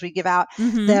tours, we give out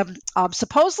them.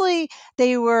 Supposedly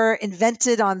they were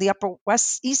invented on the Upper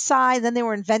East Side. Then they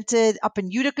were invented up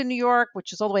in Utica, New York,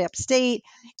 which is all the way upstate.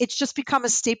 It's just become a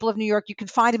staple of New York. You can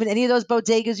find them in any of those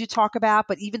bodegas you talk about,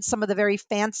 but even some of the very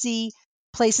fancy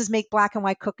places make black and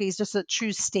white cookies, just a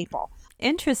true staple.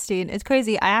 Interesting. It's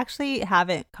crazy. I actually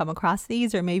haven't come across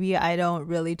these, or maybe I don't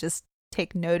really just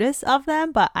take notice of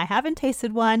them, but I haven't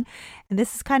tasted one, and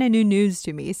this is kind of new news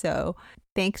to me. So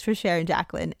thanks for sharing,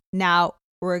 Jacqueline. Now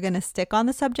we're going to stick on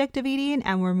the subject of eating,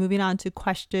 and we're moving on to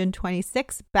question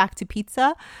 26, back to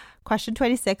pizza. Question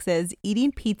 26 is,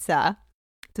 eating pizza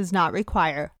does not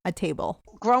require a table.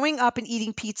 Growing up and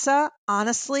eating pizza,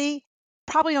 honestly,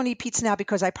 probably don't eat pizza now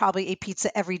because I probably ate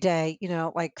pizza every day,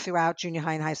 like throughout junior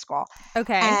high and high school.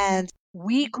 Okay. And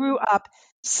we grew up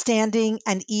standing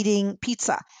and eating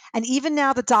pizza. And even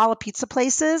now, the dollar pizza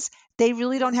places, they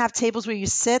really don't have tables where you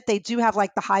sit. They do have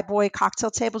like the high boy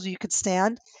cocktail tables where you could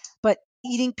stand. But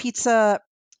eating pizza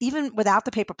even without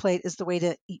the paper plate is the way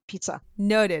to eat pizza.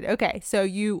 Noted. Okay. So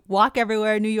you walk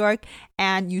everywhere in New York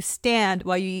and you stand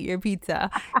while you eat your pizza.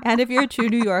 And if you're a true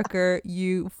New Yorker,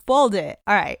 you fold it.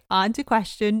 All right. On to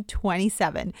question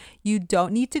 27. You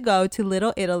don't need to go to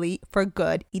Little Italy for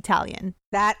good Italian.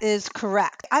 That is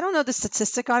correct. I don't know the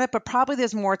statistic on it, but probably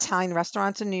there's more Italian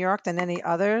restaurants in New York than any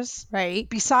others. Right.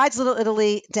 Besides Little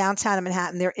Italy downtown in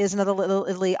Manhattan, there is another Little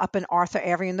Italy up in Arthur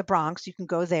Avenue in the Bronx. You can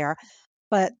go there.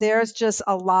 But there's just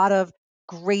a lot of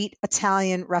great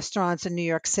Italian restaurants in New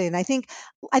York City. And I think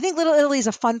Little Italy is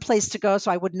a fun place to go, so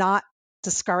I would not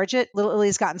discourage it. Little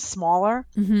Italy's gotten smaller,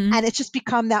 and it's just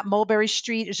become that Mulberry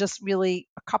Street is just really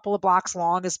a couple of blocks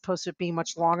long as opposed to it being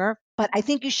much longer. But I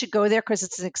think you should go there because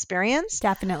it's an experience.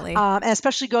 Definitely. And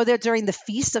especially go there during the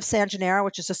Feast of San Gennaro,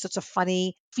 which is just such a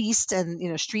funny feast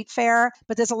and street fair.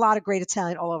 But there's a lot of great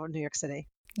Italian all over New York City.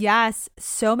 Yes,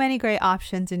 so many great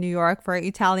options in New York for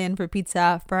Italian, for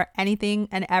pizza, for anything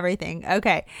and everything.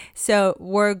 Okay, so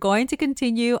we're going to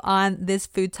continue on this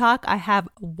food talk. I have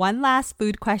one last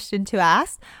food question to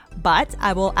ask, but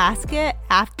I will ask it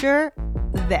after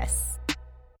this.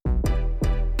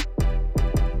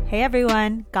 Hey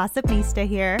everyone, Gossipnista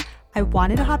here. I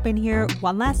wanted to hop in here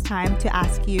one last time to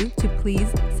ask you to please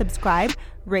subscribe,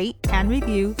 rate, and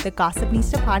review the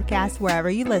Gossipnista podcast wherever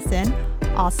you listen.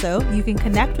 Also, you can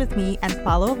connect with me and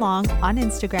follow along on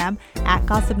Instagram at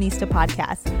Gossipnista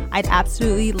Podcast. I'd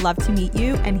absolutely love to meet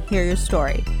you and hear your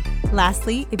story.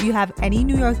 Lastly, if you have any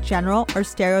New York general or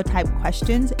stereotype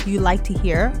questions you'd like to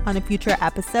hear on a future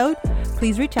episode,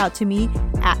 please reach out to me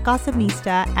at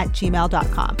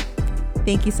gossipnista@gmail.com.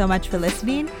 Thank you so much for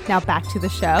listening. Now back to the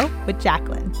show with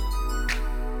Jacqueline.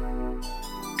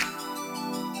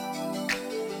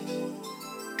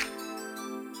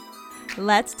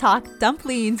 Let's talk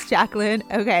dumplings, Jacqueline.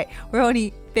 Okay, we're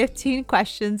only 15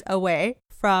 questions away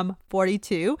from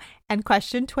 42. And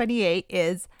question 28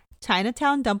 is,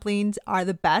 Chinatown dumplings are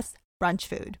the best brunch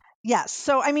food. Yes.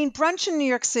 So, I mean, brunch in New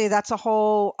York City, that's a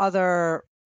whole other,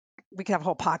 we could have a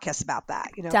whole podcast about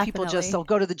that. People they'll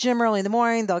go to the gym early in the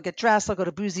morning, they'll get dressed, they'll go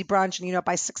to boozy brunch, and,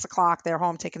 by 6 o'clock, they're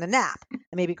home taking a nap and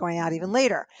maybe going out even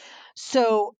later.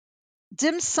 So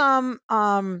dim sum,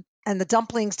 and the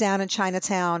dumplings down in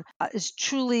Chinatown is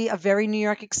truly a very New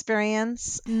York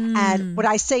experience. And would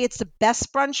I say it's the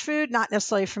best brunch food? Not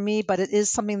necessarily for me, but it is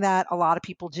something that a lot of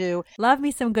people do. Love me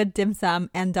some good dim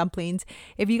sum and dumplings.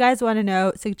 If you guys want to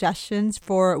know suggestions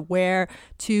for where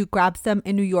to grab some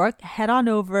in New York, head on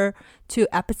over to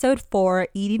episode 4,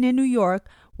 Eating in New York,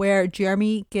 where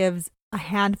Jeremy gives a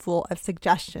handful of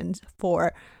suggestions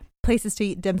for places to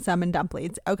eat dim sum and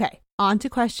dumplings. Okay, on to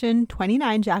question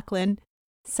 29, Jacqueline.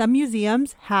 Some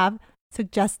museums have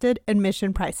suggested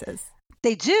admission prices.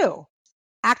 They do.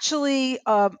 Actually,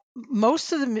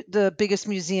 most of the biggest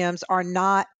museums are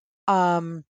not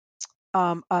an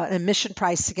admission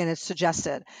price. Again, it's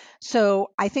suggested.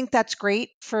 So I think that's great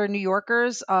for New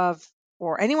Yorkers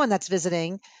or anyone that's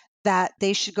visiting, that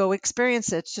they should go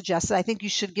experience it. Suggested. I think you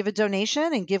should give a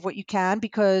donation and give what you can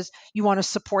because you want to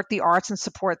support the arts and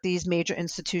support these major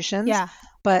institutions. Yeah.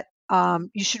 But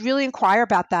you should really inquire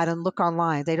about that and look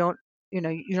online. They don't, you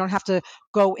don't have to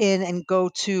go in and go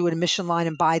to an admission line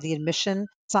and buy the admission.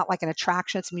 It's not like an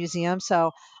attraction, it's a museum.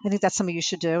 So I think that's something you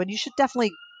should do. And you should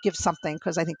definitely give something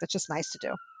because I think that's just nice to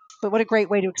do. But what a great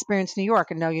way to experience New York.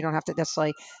 And no, you don't have to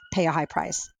necessarily pay a high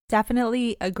price.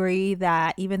 Definitely agree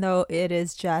that even though it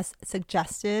is just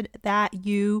suggested that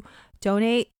you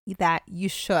donate, that you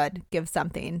should give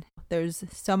something. There's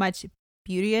so much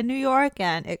beauty in New York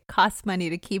and it costs money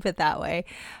to keep it that way.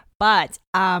 But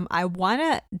I want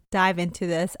to dive into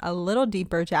this a little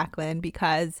deeper, Jacqueline,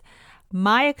 because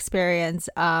my experience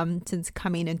since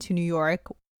coming into New York,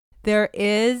 there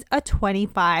is a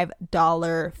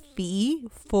 $25 fee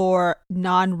for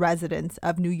non-residents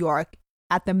of New York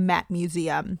at the Met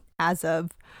Museum as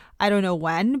of, I don't know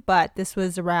when, but this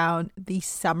was around the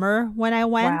summer when I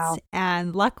went. Wow.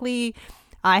 And luckily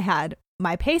I had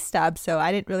my pay stub, so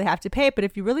I didn't really have to pay. But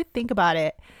if you really think about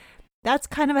it, that's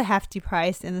kind of a hefty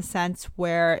price in the sense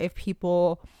where if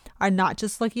people are not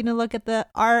just looking to look at the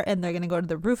art and they're going to go to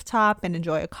the rooftop and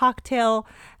enjoy a cocktail.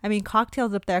 I mean,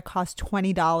 cocktails up there cost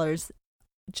 $20,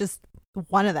 just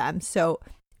one of them. So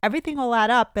everything will add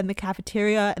up, and the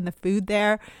cafeteria and the food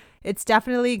there, it's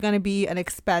definitely going to be an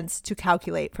expense to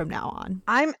calculate from now on.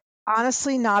 I'm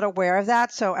honestly not aware of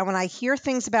that. So and when I hear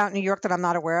things about New York that I'm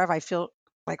not aware of, I feel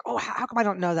like, oh, how come I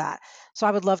don't know that? So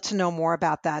I would love to know more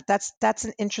about that. That's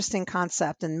an interesting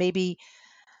concept, and maybe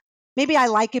Maybe I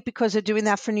like it because they're doing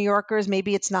that for New Yorkers.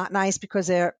 Maybe it's not nice because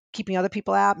they're keeping other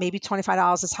people out. Maybe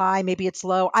 $25 is high. Maybe it's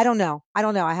low. I don't know.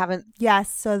 I haven't.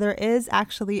 Yes, so there is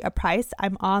actually a price.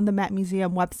 I'm on the Met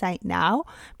Museum website now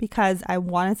because I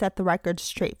want to set the record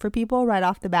straight for people right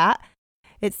off the bat.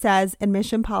 It says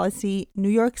admission policy, New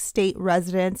York State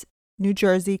residents, New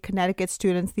Jersey, Connecticut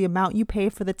students, the amount you pay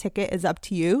for the ticket is up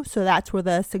to you. So that's where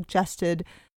the suggested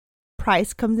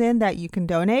price comes in that you can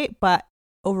donate. But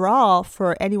overall,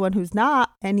 for anyone who's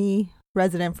not any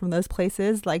resident from those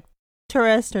places, like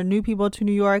tourists or new people to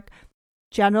New York,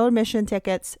 general admission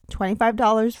tickets,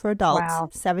 $25 for adults, Wow.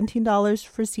 $17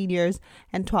 for seniors,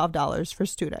 and $12 for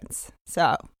students.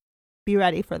 So be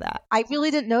ready for that. I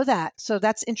really didn't know that. So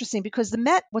that's interesting because the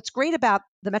Met, what's great about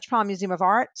the Metropolitan Museum of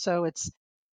Art, so it's,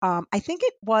 I think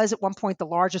it was at one point the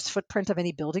largest footprint of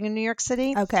any building in New York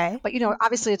City. Okay. But,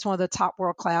 obviously it's one of the top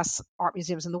world-class art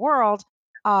museums in the world.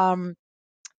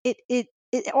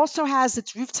 It also has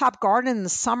its rooftop garden in the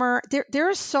summer. There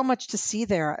is so much to see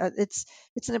there. It's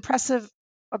an impressive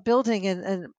building and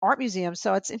an art museum.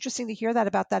 So it's interesting to hear that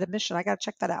about that admission. I got to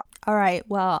check that out. All right.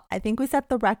 Well, I think we set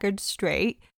the record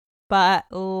straight, but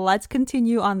let's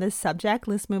continue on this subject.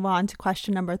 Let's move on to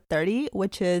question number 30,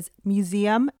 which is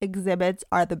museum exhibits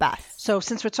are the best. So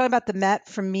since we're talking about the Met,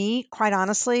 for me, quite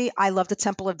honestly, I love the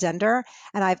Temple of Dender,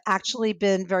 and I've actually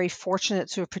been very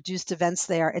fortunate to have produced events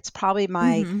there. It's probably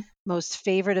my most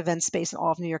favorite event space in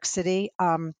all of New York City.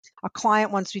 A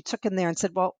client once we took in there and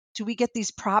said, well, do we get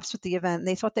these props with the event? And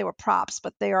they thought they were props,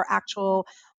 but they are actual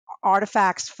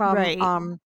artifacts from Right.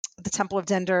 the Temple of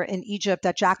Dender in Egypt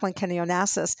that Jacqueline Kennedy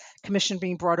Onassis commissioned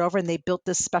being brought over, and they built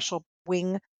this special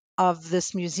wing of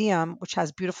this museum, which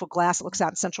has beautiful glass. It looks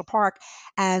out in Central Park,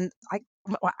 and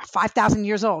 5,000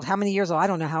 years old. How many years old? I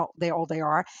don't know how old they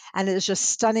are. And it is just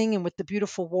stunning, and with the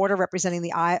beautiful water representing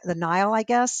the Nile, I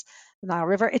guess, the Nile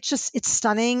River. It's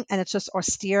stunning, and it's just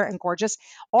austere and gorgeous.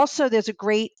 Also, there's a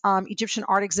great Egyptian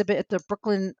art exhibit at the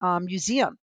Brooklyn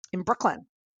Museum in Brooklyn.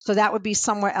 So that would be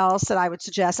somewhere else that I would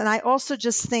suggest. And I also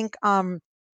just think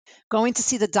going to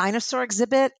see the dinosaur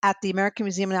exhibit at the American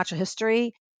Museum of Natural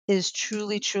History is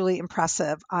truly, truly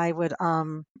impressive. I would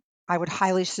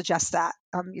highly suggest that.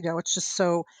 It's just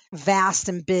so vast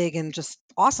and big and just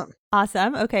awesome.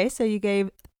 Awesome. Okay, so you gave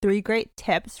 3 great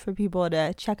tips for people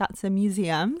to check out some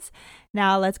museums.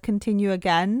 Now let's continue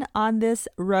again on this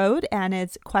road, and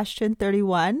it's question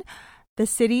 31. The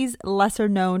city's lesser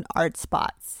known art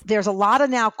spots. There's a lot of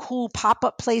now cool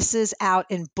pop-up places out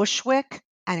in Bushwick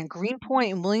and in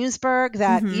Greenpoint and Williamsburg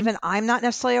that even I'm not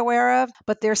necessarily aware of,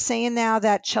 but they're saying now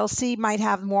that Chelsea might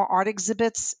have more art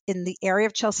exhibits in the area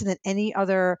of Chelsea than any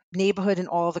other neighborhood in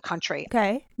all of the country.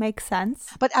 Okay, makes sense.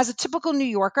 But as a typical New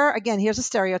Yorker, again, here's a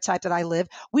stereotype that I live.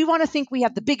 We want to think we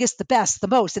have the biggest, the best, the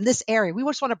most in this area. We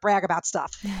just want to brag about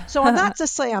stuff. So I'm not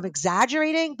just saying I'm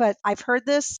exaggerating, but I've heard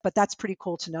this, but that's pretty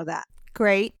cool to know that.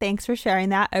 Great. Thanks for sharing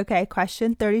that. Okay.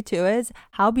 Question 32 is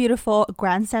how beautiful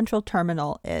Grand Central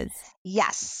Terminal is.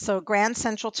 Yes. So Grand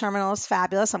Central Terminal is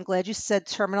fabulous. I'm glad you said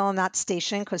terminal and not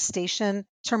station, because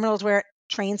terminal is where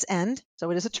trains end.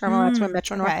 So it is a terminal. That's where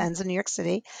Metro North ends in New York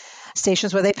City.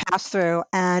 Stations where they pass through.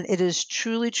 And it is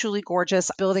truly, truly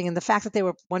gorgeous building. And the fact that they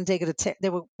were one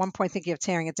point thinking of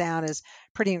tearing it down is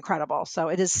pretty incredible. So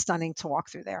it is stunning to walk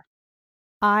through there.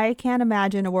 I can't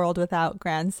imagine a world without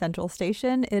Grand Central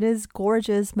Station. It is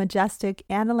gorgeous, majestic,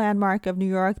 and a landmark of New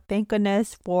York. Thank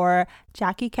goodness for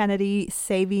Jackie Kennedy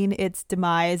saving its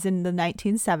demise in the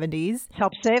 1970s.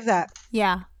 Help save that.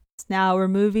 Yeah. Now we're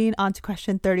moving on to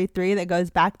question 33 that goes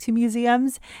back to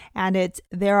museums, and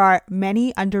there are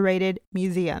many underrated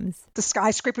museums. The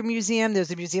Skyscraper Museum, there's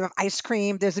a Museum of Ice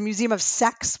Cream, there's a Museum of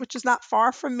Sex, which is not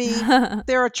far from me.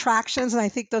 There are attractions, and I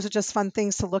think those are just fun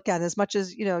things to look at. As much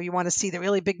as, you want to see the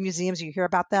really big museums, you hear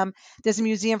about them, there's a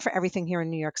museum for everything here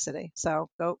in New York City. So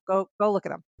go look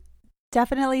at them.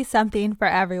 Definitely something for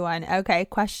everyone. Okay,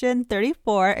 question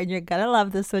 34, and you're going to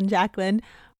love this one, Jacqueline.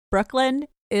 Brooklyn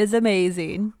is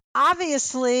amazing.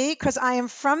 Obviously, because I am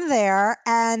from there.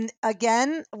 And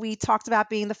again, we talked about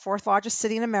being the 4th largest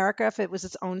city in America if it was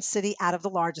its own city out of the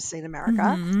largest city in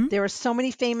America. There are so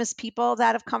many famous people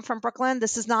that have come from Brooklyn.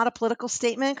 This is not a political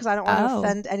statement because I don't want to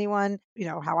offend anyone,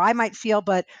 how I might feel.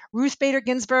 But Ruth Bader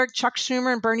Ginsburg, Chuck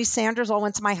Schumer, and Bernie Sanders all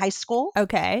went to my high school.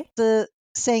 Okay. The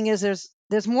saying is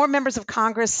there's more members of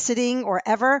Congress sitting or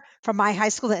ever from my high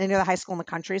school than any other high school in the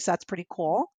country. So that's pretty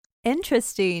cool.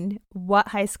 Interesting. What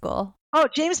high school? Oh,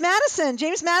 James Madison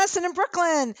in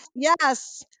Brooklyn.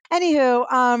 Yes.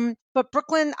 Anywho, but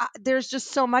Brooklyn, there's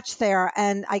just so much there.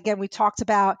 And again, we talked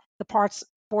about the parts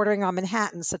bordering on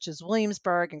Manhattan, such as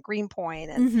Williamsburg and Greenpoint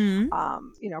and,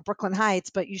 Brooklyn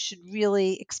Heights, but you should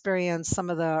really experience some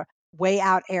of the way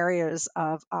out areas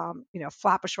of,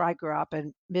 Flatbush, where I grew up,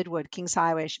 and Midwood, Kings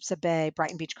Highway, Shipshead Bay,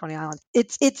 Brighton Beach, Coney Island.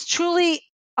 It's truly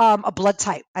a blood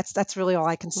type. That's really all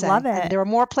I can Love say. And it. there are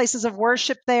more places of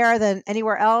worship there than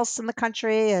anywhere else in the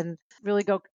country. And really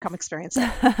come experience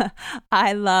it.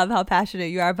 I love how passionate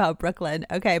you are about Brooklyn.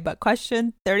 Okay, but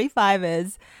question 35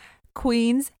 is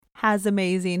Queens has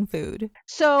amazing food.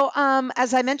 So,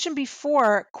 as I mentioned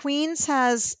before, Queens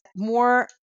has more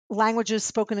languages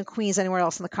spoken in Queens than anywhere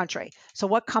else in the country. So,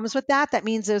 what comes with that? That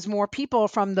means there's more people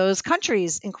from those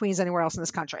countries in Queens than anywhere else in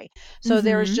this country. So,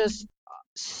 there is Mm-hmm. just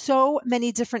so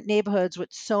many different neighborhoods with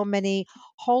so many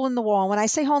hole in the wall. When I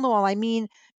say hole in the wall, I mean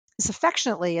it's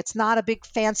affectionately. It's not a big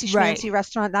fancy Right. schmancy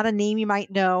restaurant, not a name you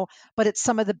might know, but it's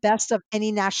some of the best of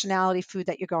any nationality food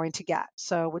that you're going to get.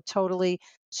 So, would totally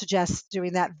suggest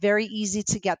doing that. Very easy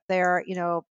to get there,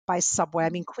 by subway. I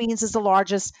mean, Queens is the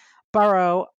largest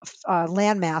borough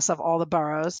landmass of all the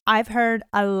boroughs. I've heard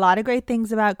a lot of great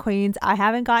things about Queens. I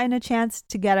haven't gotten a chance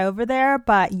to get over there,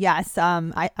 but yes,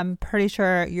 I'm pretty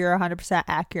sure you're 100%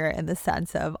 accurate in the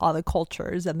sense of all the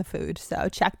cultures and the food. So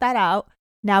check that out.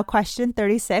 Now, question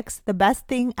 36. The best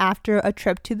thing after a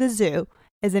trip to the zoo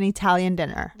is an Italian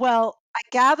dinner. Well, I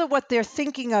gather what they're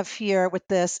thinking of here with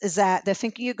this is that they're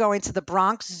thinking you're going to the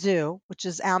Bronx Zoo, which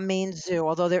is our main zoo,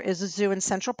 although there is a zoo in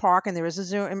Central Park and there is a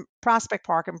zoo in Prospect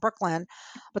Park in Brooklyn.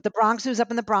 But the Bronx Zoo is up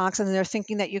in the Bronx, and they're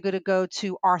thinking that you're going to go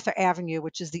to Arthur Avenue,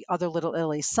 which is the other Little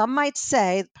Italy. Some might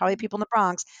say, probably people in the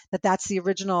Bronx, that that's the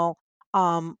original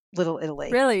Little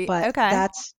Italy. Really? But Okay.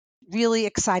 that's really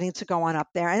exciting to go on up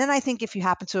there. And then I think if you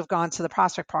happen to have gone to the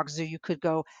Prospect Park Zoo, you could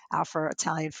go out for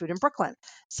Italian food in Brooklyn.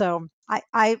 So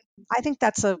I think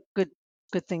that's a good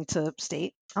thing to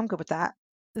state. I'm good with that.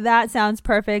 That sounds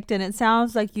perfect. And it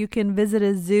sounds like you can visit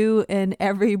a zoo in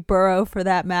every borough for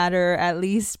that matter, at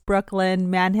least Brooklyn,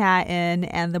 Manhattan,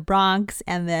 and the Bronx,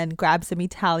 and then grab some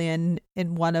Italian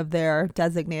in one of their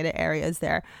designated areas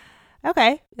there.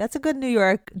 Okay, that's a good New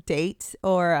York date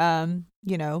or,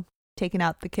 taking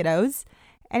out the kiddos.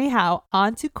 Anyhow,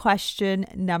 on to question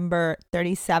number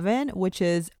 37, which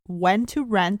is when to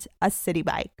rent a city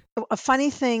bike. A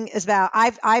funny thing is about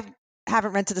I've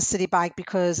haven't rented a city bike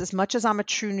because as much as I'm a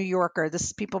true New Yorker,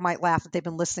 this people might laugh that they've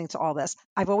been listening to all this.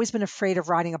 I've always been afraid of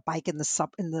riding a bike in the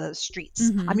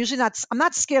streets. Mm-hmm. I'm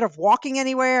not scared of walking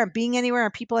anywhere and being anywhere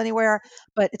and people anywhere,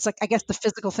 but it's like I guess the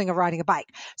physical thing of riding a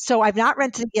bike. So I've not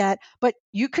rented it yet, but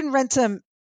you can rent them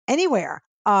anywhere.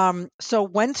 So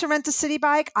when to rent a city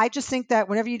bike, I just think that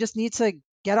whenever you just need to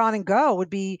get on and go would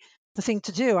be the thing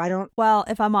to do. I don't. Well,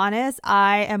 if I'm honest,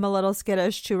 I am a little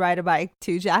skittish to ride a bike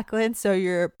too, Jacqueline. So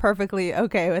you're perfectly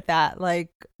okay with that. Like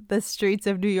the streets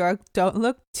of New York don't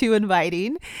look too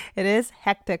inviting. It is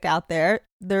hectic out there.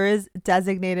 There is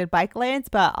designated bike lanes,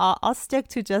 but I'll stick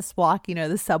to just walking or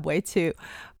the subway too.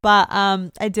 But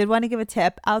I did want to give a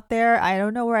tip out there. I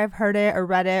don't know where I've heard it or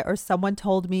read it or someone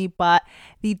told me, but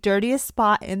the dirtiest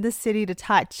spot in the city to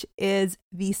touch is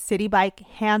the city bike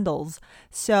handles.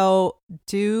 So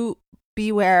do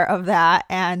beware of that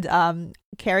and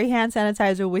carry hand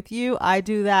sanitizer with you. I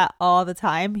do that all the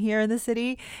time here in the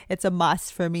city. It's a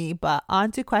must for me. But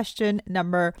on to question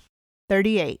number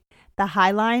 38. The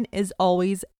High Line is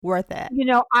always worth it.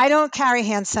 I don't carry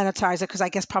hand sanitizer because I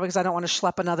guess probably because I don't want to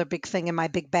schlep another big thing in my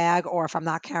big bag or if I'm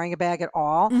not carrying a bag at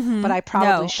all. Mm-hmm. But I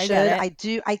probably No, should. I get it. I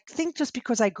do. I think just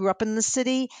because I grew up in the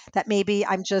city that maybe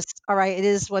I'm just, all right, it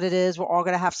is what it is. We're all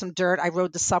going to have some dirt. I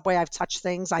rode the subway. I've touched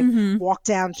things. I've Mm-hmm. walked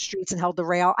down streets and held the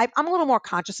rail. I'm a little more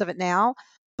conscious of it now,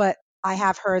 but I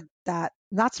have heard that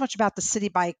not so much about the city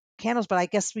bike handles, but I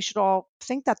guess we should all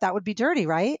think that that would be dirty,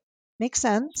 right? Makes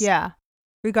sense. Yeah.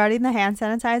 Regarding the hand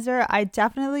sanitizer, I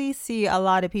definitely see a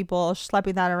lot of people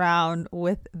schlepping that around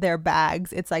with their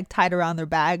bags. It's like tied around their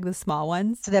bag, the small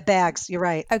ones. So their bags, you're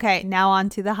right. Okay, now on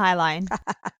to the High Line.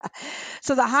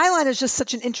 So the High Line is just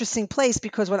such an interesting place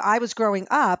because when I was growing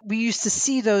up, we used to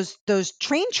see those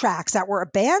train tracks that were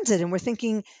abandoned, and we're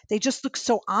thinking they just look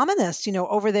so ominous,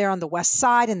 over there on the west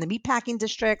side in the meatpacking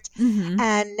district. Mm-hmm.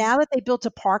 And now that they built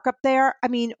a park up there, I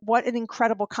mean, what an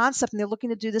incredible concept! And they're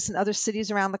looking to do this in other cities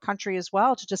around the country as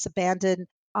well to just abandon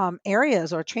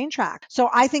areas or train track. So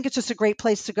I think it's just a great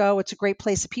place to go. It's a great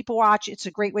place to people watch. It's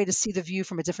a great way to see the view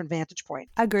from a different vantage point.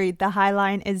 Agreed. The High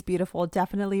Line is beautiful.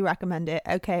 Definitely recommend it.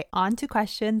 Okay, on to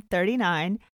question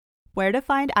 39. Where to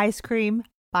find ice cream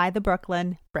by the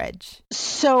Brooklyn Bridge?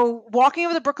 So walking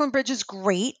over the Brooklyn Bridge is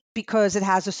great because it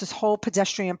has this whole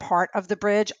pedestrian part of the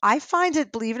bridge. I find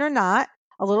it, believe it or not,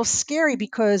 a little scary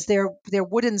because they're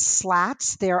wooden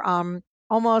slats. They're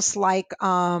almost like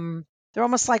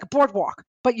a boardwalk.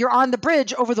 but you're on the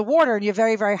bridge over the water and you're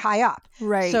very, very high up.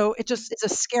 Right. So it's a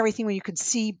scary thing when you can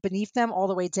see beneath them all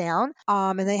the way down.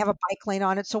 And they have a bike lane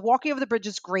on it. So walking over the bridge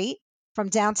is great from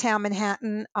downtown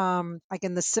Manhattan, like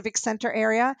in the Civic Center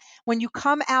area. When you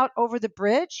come out over the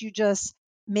bridge, you just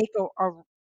make a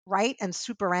right and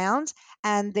swoop around,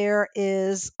 and there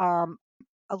is a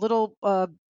little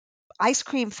ice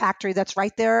cream factory that's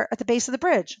right there at the base of the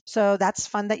bridge. So that's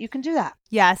fun that you can do that.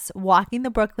 Yes, walking the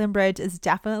Brooklyn Bridge is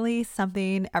definitely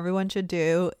something everyone should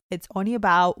do. It's only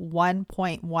about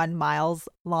 1.1 miles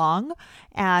long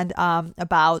and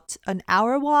about an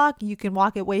hour walk. You can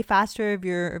walk it way faster if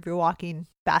you're walking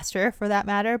faster for that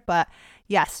matter. But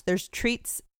yes, there's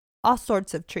treats, all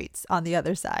sorts of treats on the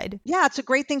other side. Yeah, it's a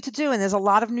great thing to do. And there's a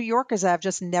lot of New Yorkers that have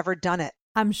just never done it.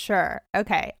 I'm sure.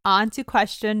 Okay, on to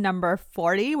question number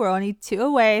 40. We're only 2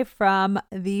 away from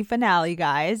the finale,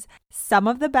 guys. Some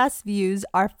of the best views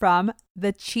are from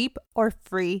the cheap or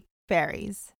free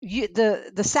ferries.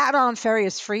 The Staten Island ferry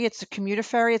is free. It's a commuter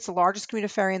ferry. It's the largest commuter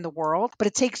ferry in the world, but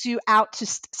it takes you out to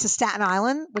Staten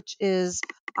Island, which is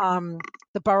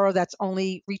the borough that's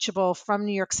only reachable from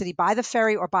New York City by the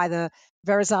ferry or by the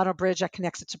Verrazano Bridge that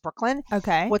connects it to Brooklyn.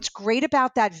 Okay. What's great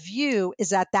about that view is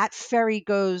that ferry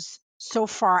goes so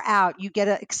far out. You get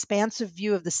an expansive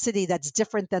view of the city that's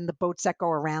different than the boats that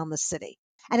go around the city.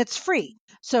 And it's free.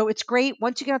 So it's great.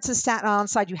 Once you get onto the Staten Island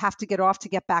side, you have to get off to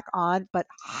get back on, but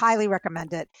highly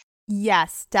recommend it.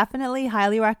 Yes, definitely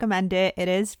highly recommend it. It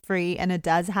is free and it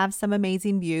does have some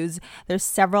amazing views. There's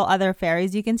several other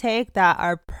ferries you can take that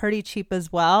are pretty cheap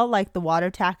as well, like the water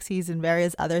taxis and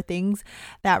various other things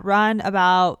that run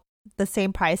about the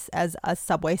same price as a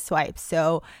subway swipe.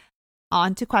 So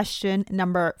on to question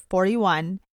number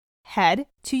 41. Head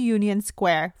to Union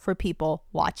Square for people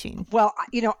watching. Well,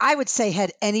 I would say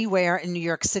head anywhere in New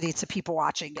York City to people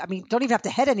watching. I mean, don't even have to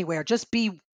head anywhere. Just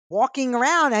be walking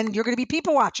around and you're going to be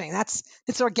people watching.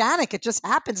 It's organic. It just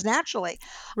happens naturally.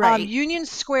 Right. Union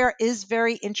Square is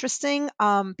very interesting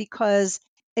because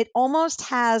it almost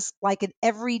has like an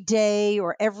everyday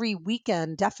or every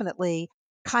weekend, definitely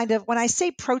kind of, when I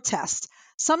say protest,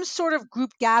 some sort of group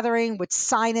gathering with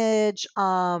signage.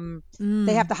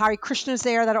 They have the Hare Krishnas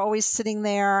there that are always sitting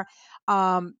there.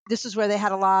 This is where they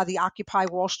had a lot of the Occupy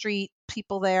Wall Street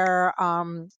people there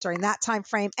during that time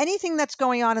frame. Anything that's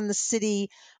going on in the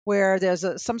city where there's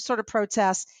some sort of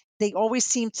protest, they always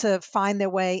seem to find their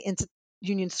way into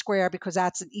Union Square because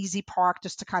that's an easy park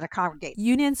just to kind of congregate.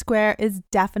 Union Square is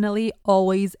definitely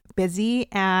always busy.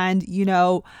 And,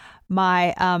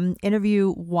 my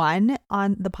interview 1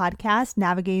 on the podcast,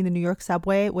 Navigating the New York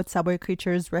Subway with Subway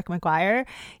Creatures Rick McGuire,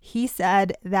 he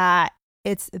said that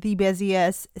it's the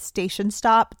busiest station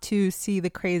stop to see the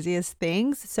craziest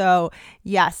things. So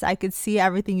yes, I could see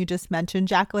everything you just mentioned,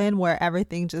 Jacqueline, where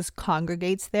everything just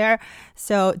congregates there.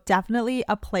 So definitely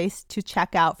a place to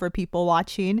check out for people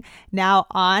watching. Now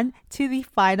on to the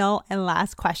final and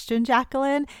last question,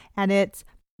 Jacqueline, and it's,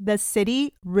 the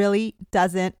city really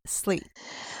doesn't sleep.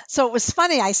 So it was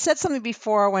funny. I said something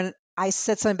before when I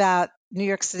said something about New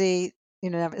York City,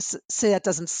 a city that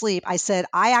doesn't sleep. I said,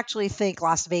 I actually think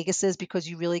Las Vegas is, because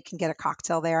you really can get a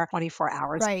cocktail there 24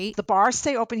 hours. Right. The bars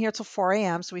stay open here till 4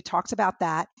 a.m. So we talked about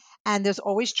that. And there's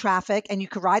always traffic and you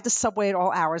could ride the subway at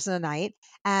all hours of the night.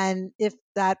 And if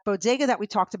that bodega that we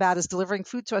talked about is delivering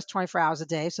food to us 24 hours a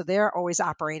day, so they're always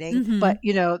operating. Mm-hmm. But,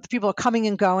 the people are coming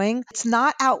and going. It's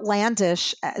not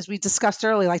outlandish, as we discussed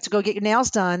earlier, like to go get your nails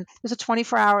done. There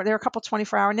are a couple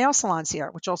 24-hour nail salons here,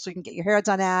 which also you can get your hair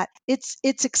done at. It's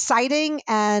exciting,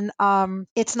 and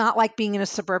it's not like being in a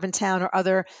suburban town or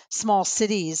other small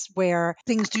cities where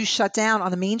things do shut down on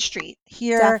the main street.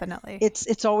 Here, Definitely.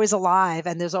 It's always alive,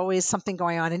 and there's always something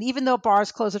going on. And even though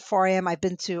bars close at 4 a.m., I've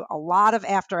been to a lot of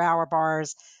after-hour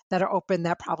bars that are open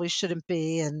that probably shouldn't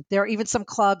be. And there are even some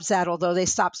clubs that, although they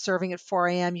stop serving at 4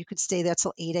 a.m., you could stay there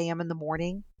till 8 a.m. in the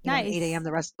morning. Nice. 8 a.m.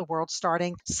 the rest of the world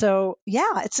starting. So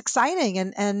yeah, it's exciting.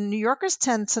 And New Yorkers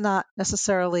tend to not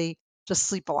necessarily just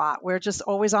sleep a lot. We're just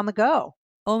always on the go.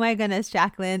 Oh my goodness,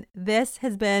 Jacqueline, this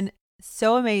has been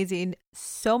so amazing,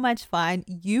 so much fun.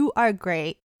 You are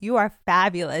great. You are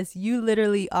fabulous. You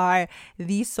literally are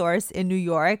the source in New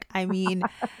York. I mean,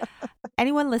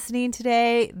 anyone listening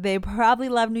today, they probably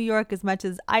love New York as much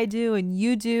as I do and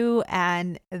you do.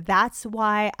 And that's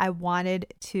why I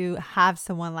wanted to have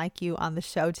someone like you on the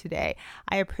show today.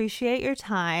 I appreciate your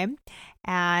time.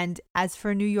 And as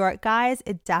for New York, guys,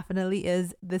 it definitely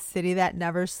is the city that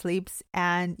never sleeps.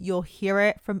 And you'll hear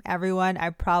it from everyone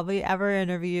I probably ever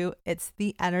interview. It's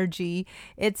the energy,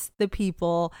 it's the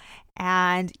people.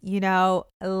 And,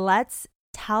 let's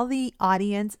tell the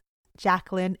audience,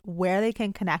 Jacqueline, where they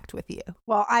can connect with you.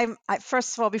 Well, I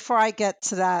first of all, before I get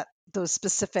to that, those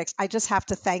specifics, I just have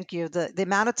to thank you. The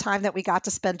amount of time that we got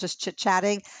to spend just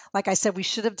chit-chatting, like I said, we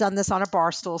should have done this on a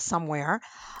bar stool somewhere.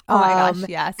 Oh my gosh,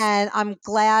 yes. And I'm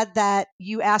glad that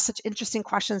you asked such interesting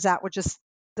questions that were just,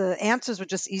 the answers were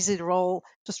just easy to roll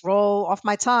off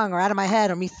my tongue or out of my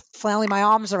head, or me flailing my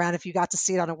arms around if you got to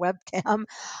see it on a webcam.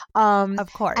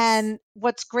 Of course. And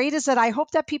what's great is that I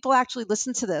hope that people actually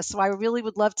listen to this. So I really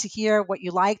would love to hear what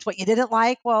you liked, what you didn't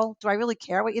like. Well, do I really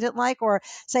care what you didn't like? Or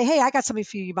say, hey, I got something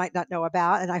for you might not know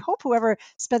about. And I hope whoever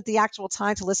spent the actual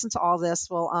time to listen to all this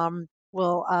will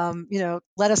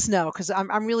let us know, because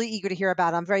I'm really eager to hear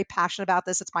about it. I'm very passionate about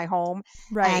this. It's my home.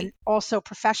 Right. And also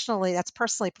professionally,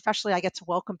 professionally, I get to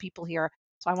welcome people here.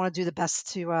 So I want to do the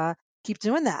best to keep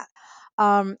doing that.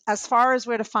 As far as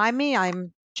where to find me,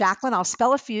 I'm Jaclyn. I'll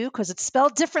spell a few because it's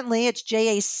spelled differently. It's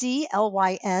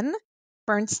Jaclyn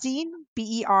Bernstein,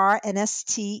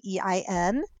 Bernstein.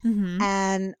 Mm-hmm.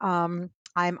 And I'm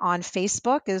on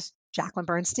Facebook as Jaclyn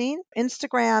Bernstein.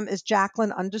 Instagram is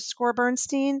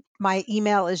Jaclyn_Bernstein. My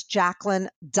email is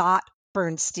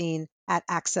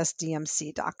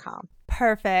jaclyn.bernstein@accessdmc.com.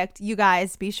 Perfect. You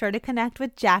guys, be sure to connect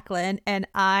with Jaclyn. And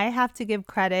I have to give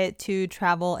credit to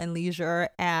Travel and Leisure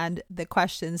and the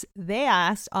questions they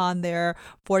asked on their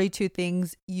 42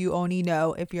 things you only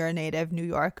know if you're a native New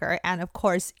Yorker. And of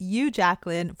course, you,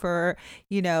 Jaclyn, for,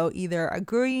 either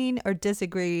agreeing or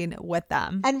disagreeing with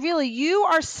them. And really, you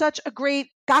are such a great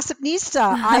gossipnista.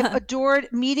 I've adored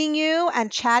meeting you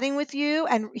and chatting with you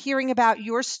and hearing about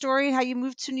your story, how you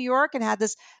moved to New York and had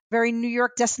this very New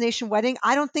York destination wedding.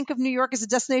 I don't think of New York as a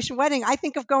destination wedding. I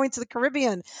think of going to the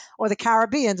Caribbean or the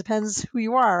Caribbean, depends who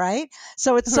you are, right?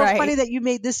 So it's so funny that you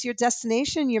made this your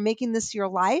destination. You're making this your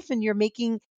life, and you're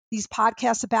making these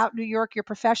podcasts about New York your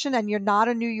profession, and you're not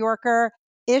a New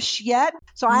Yorker-ish yet.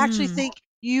 So I actually think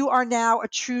you are now a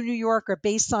true New Yorker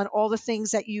based on all the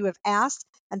things that you have asked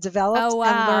and developed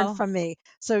and learned from me.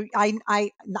 So I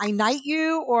knight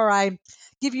you, or I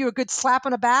give you a good slap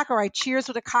on the back, or I cheers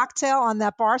with a cocktail on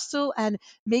that bar stool and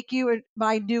make you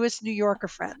my newest New Yorker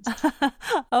friend.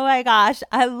 Oh my gosh,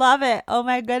 I love it. Oh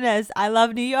my goodness, I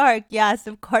love New York. Yes,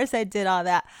 of course I did all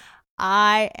that.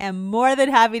 I am more than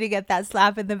happy to get that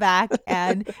slap in the back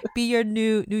and be your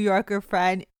new New Yorker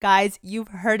friend. Guys, you've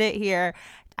heard it here.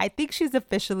 I think she's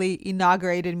officially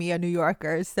inaugurated me a New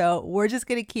Yorker, so we're just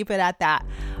going to keep it at that.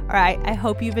 All right, I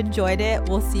hope you've enjoyed it.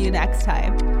 We'll see you next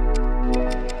time.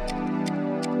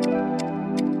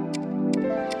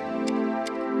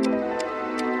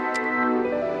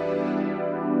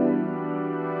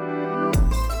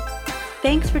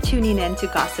 Thanks for tuning in to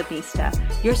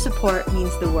Gossipnista. Your support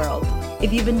means the world.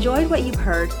 If you've enjoyed what you've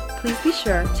heard, please be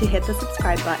sure to hit the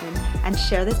subscribe button and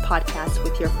share this podcast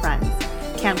with your friends.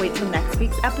 Can't wait till next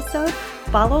week's episode?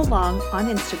 Follow along on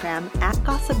Instagram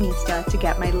 @Gossipnista to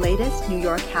get my latest New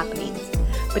York happenings.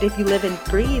 But if you live and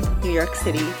breathe New York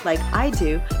City like I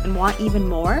do and want even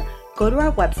more, go to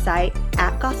our website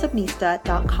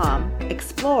 @gossipnista.com,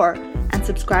 explore, and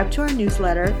subscribe to our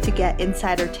newsletter to get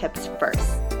insider tips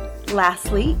first.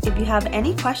 Lastly, if you have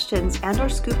any questions and/or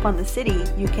scoop on the city,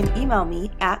 you can email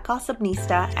me at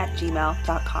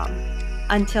gossipnista@gmail.com.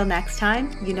 Until next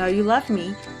time, you know you love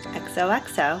me.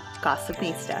 XOXO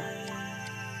Gossipnista.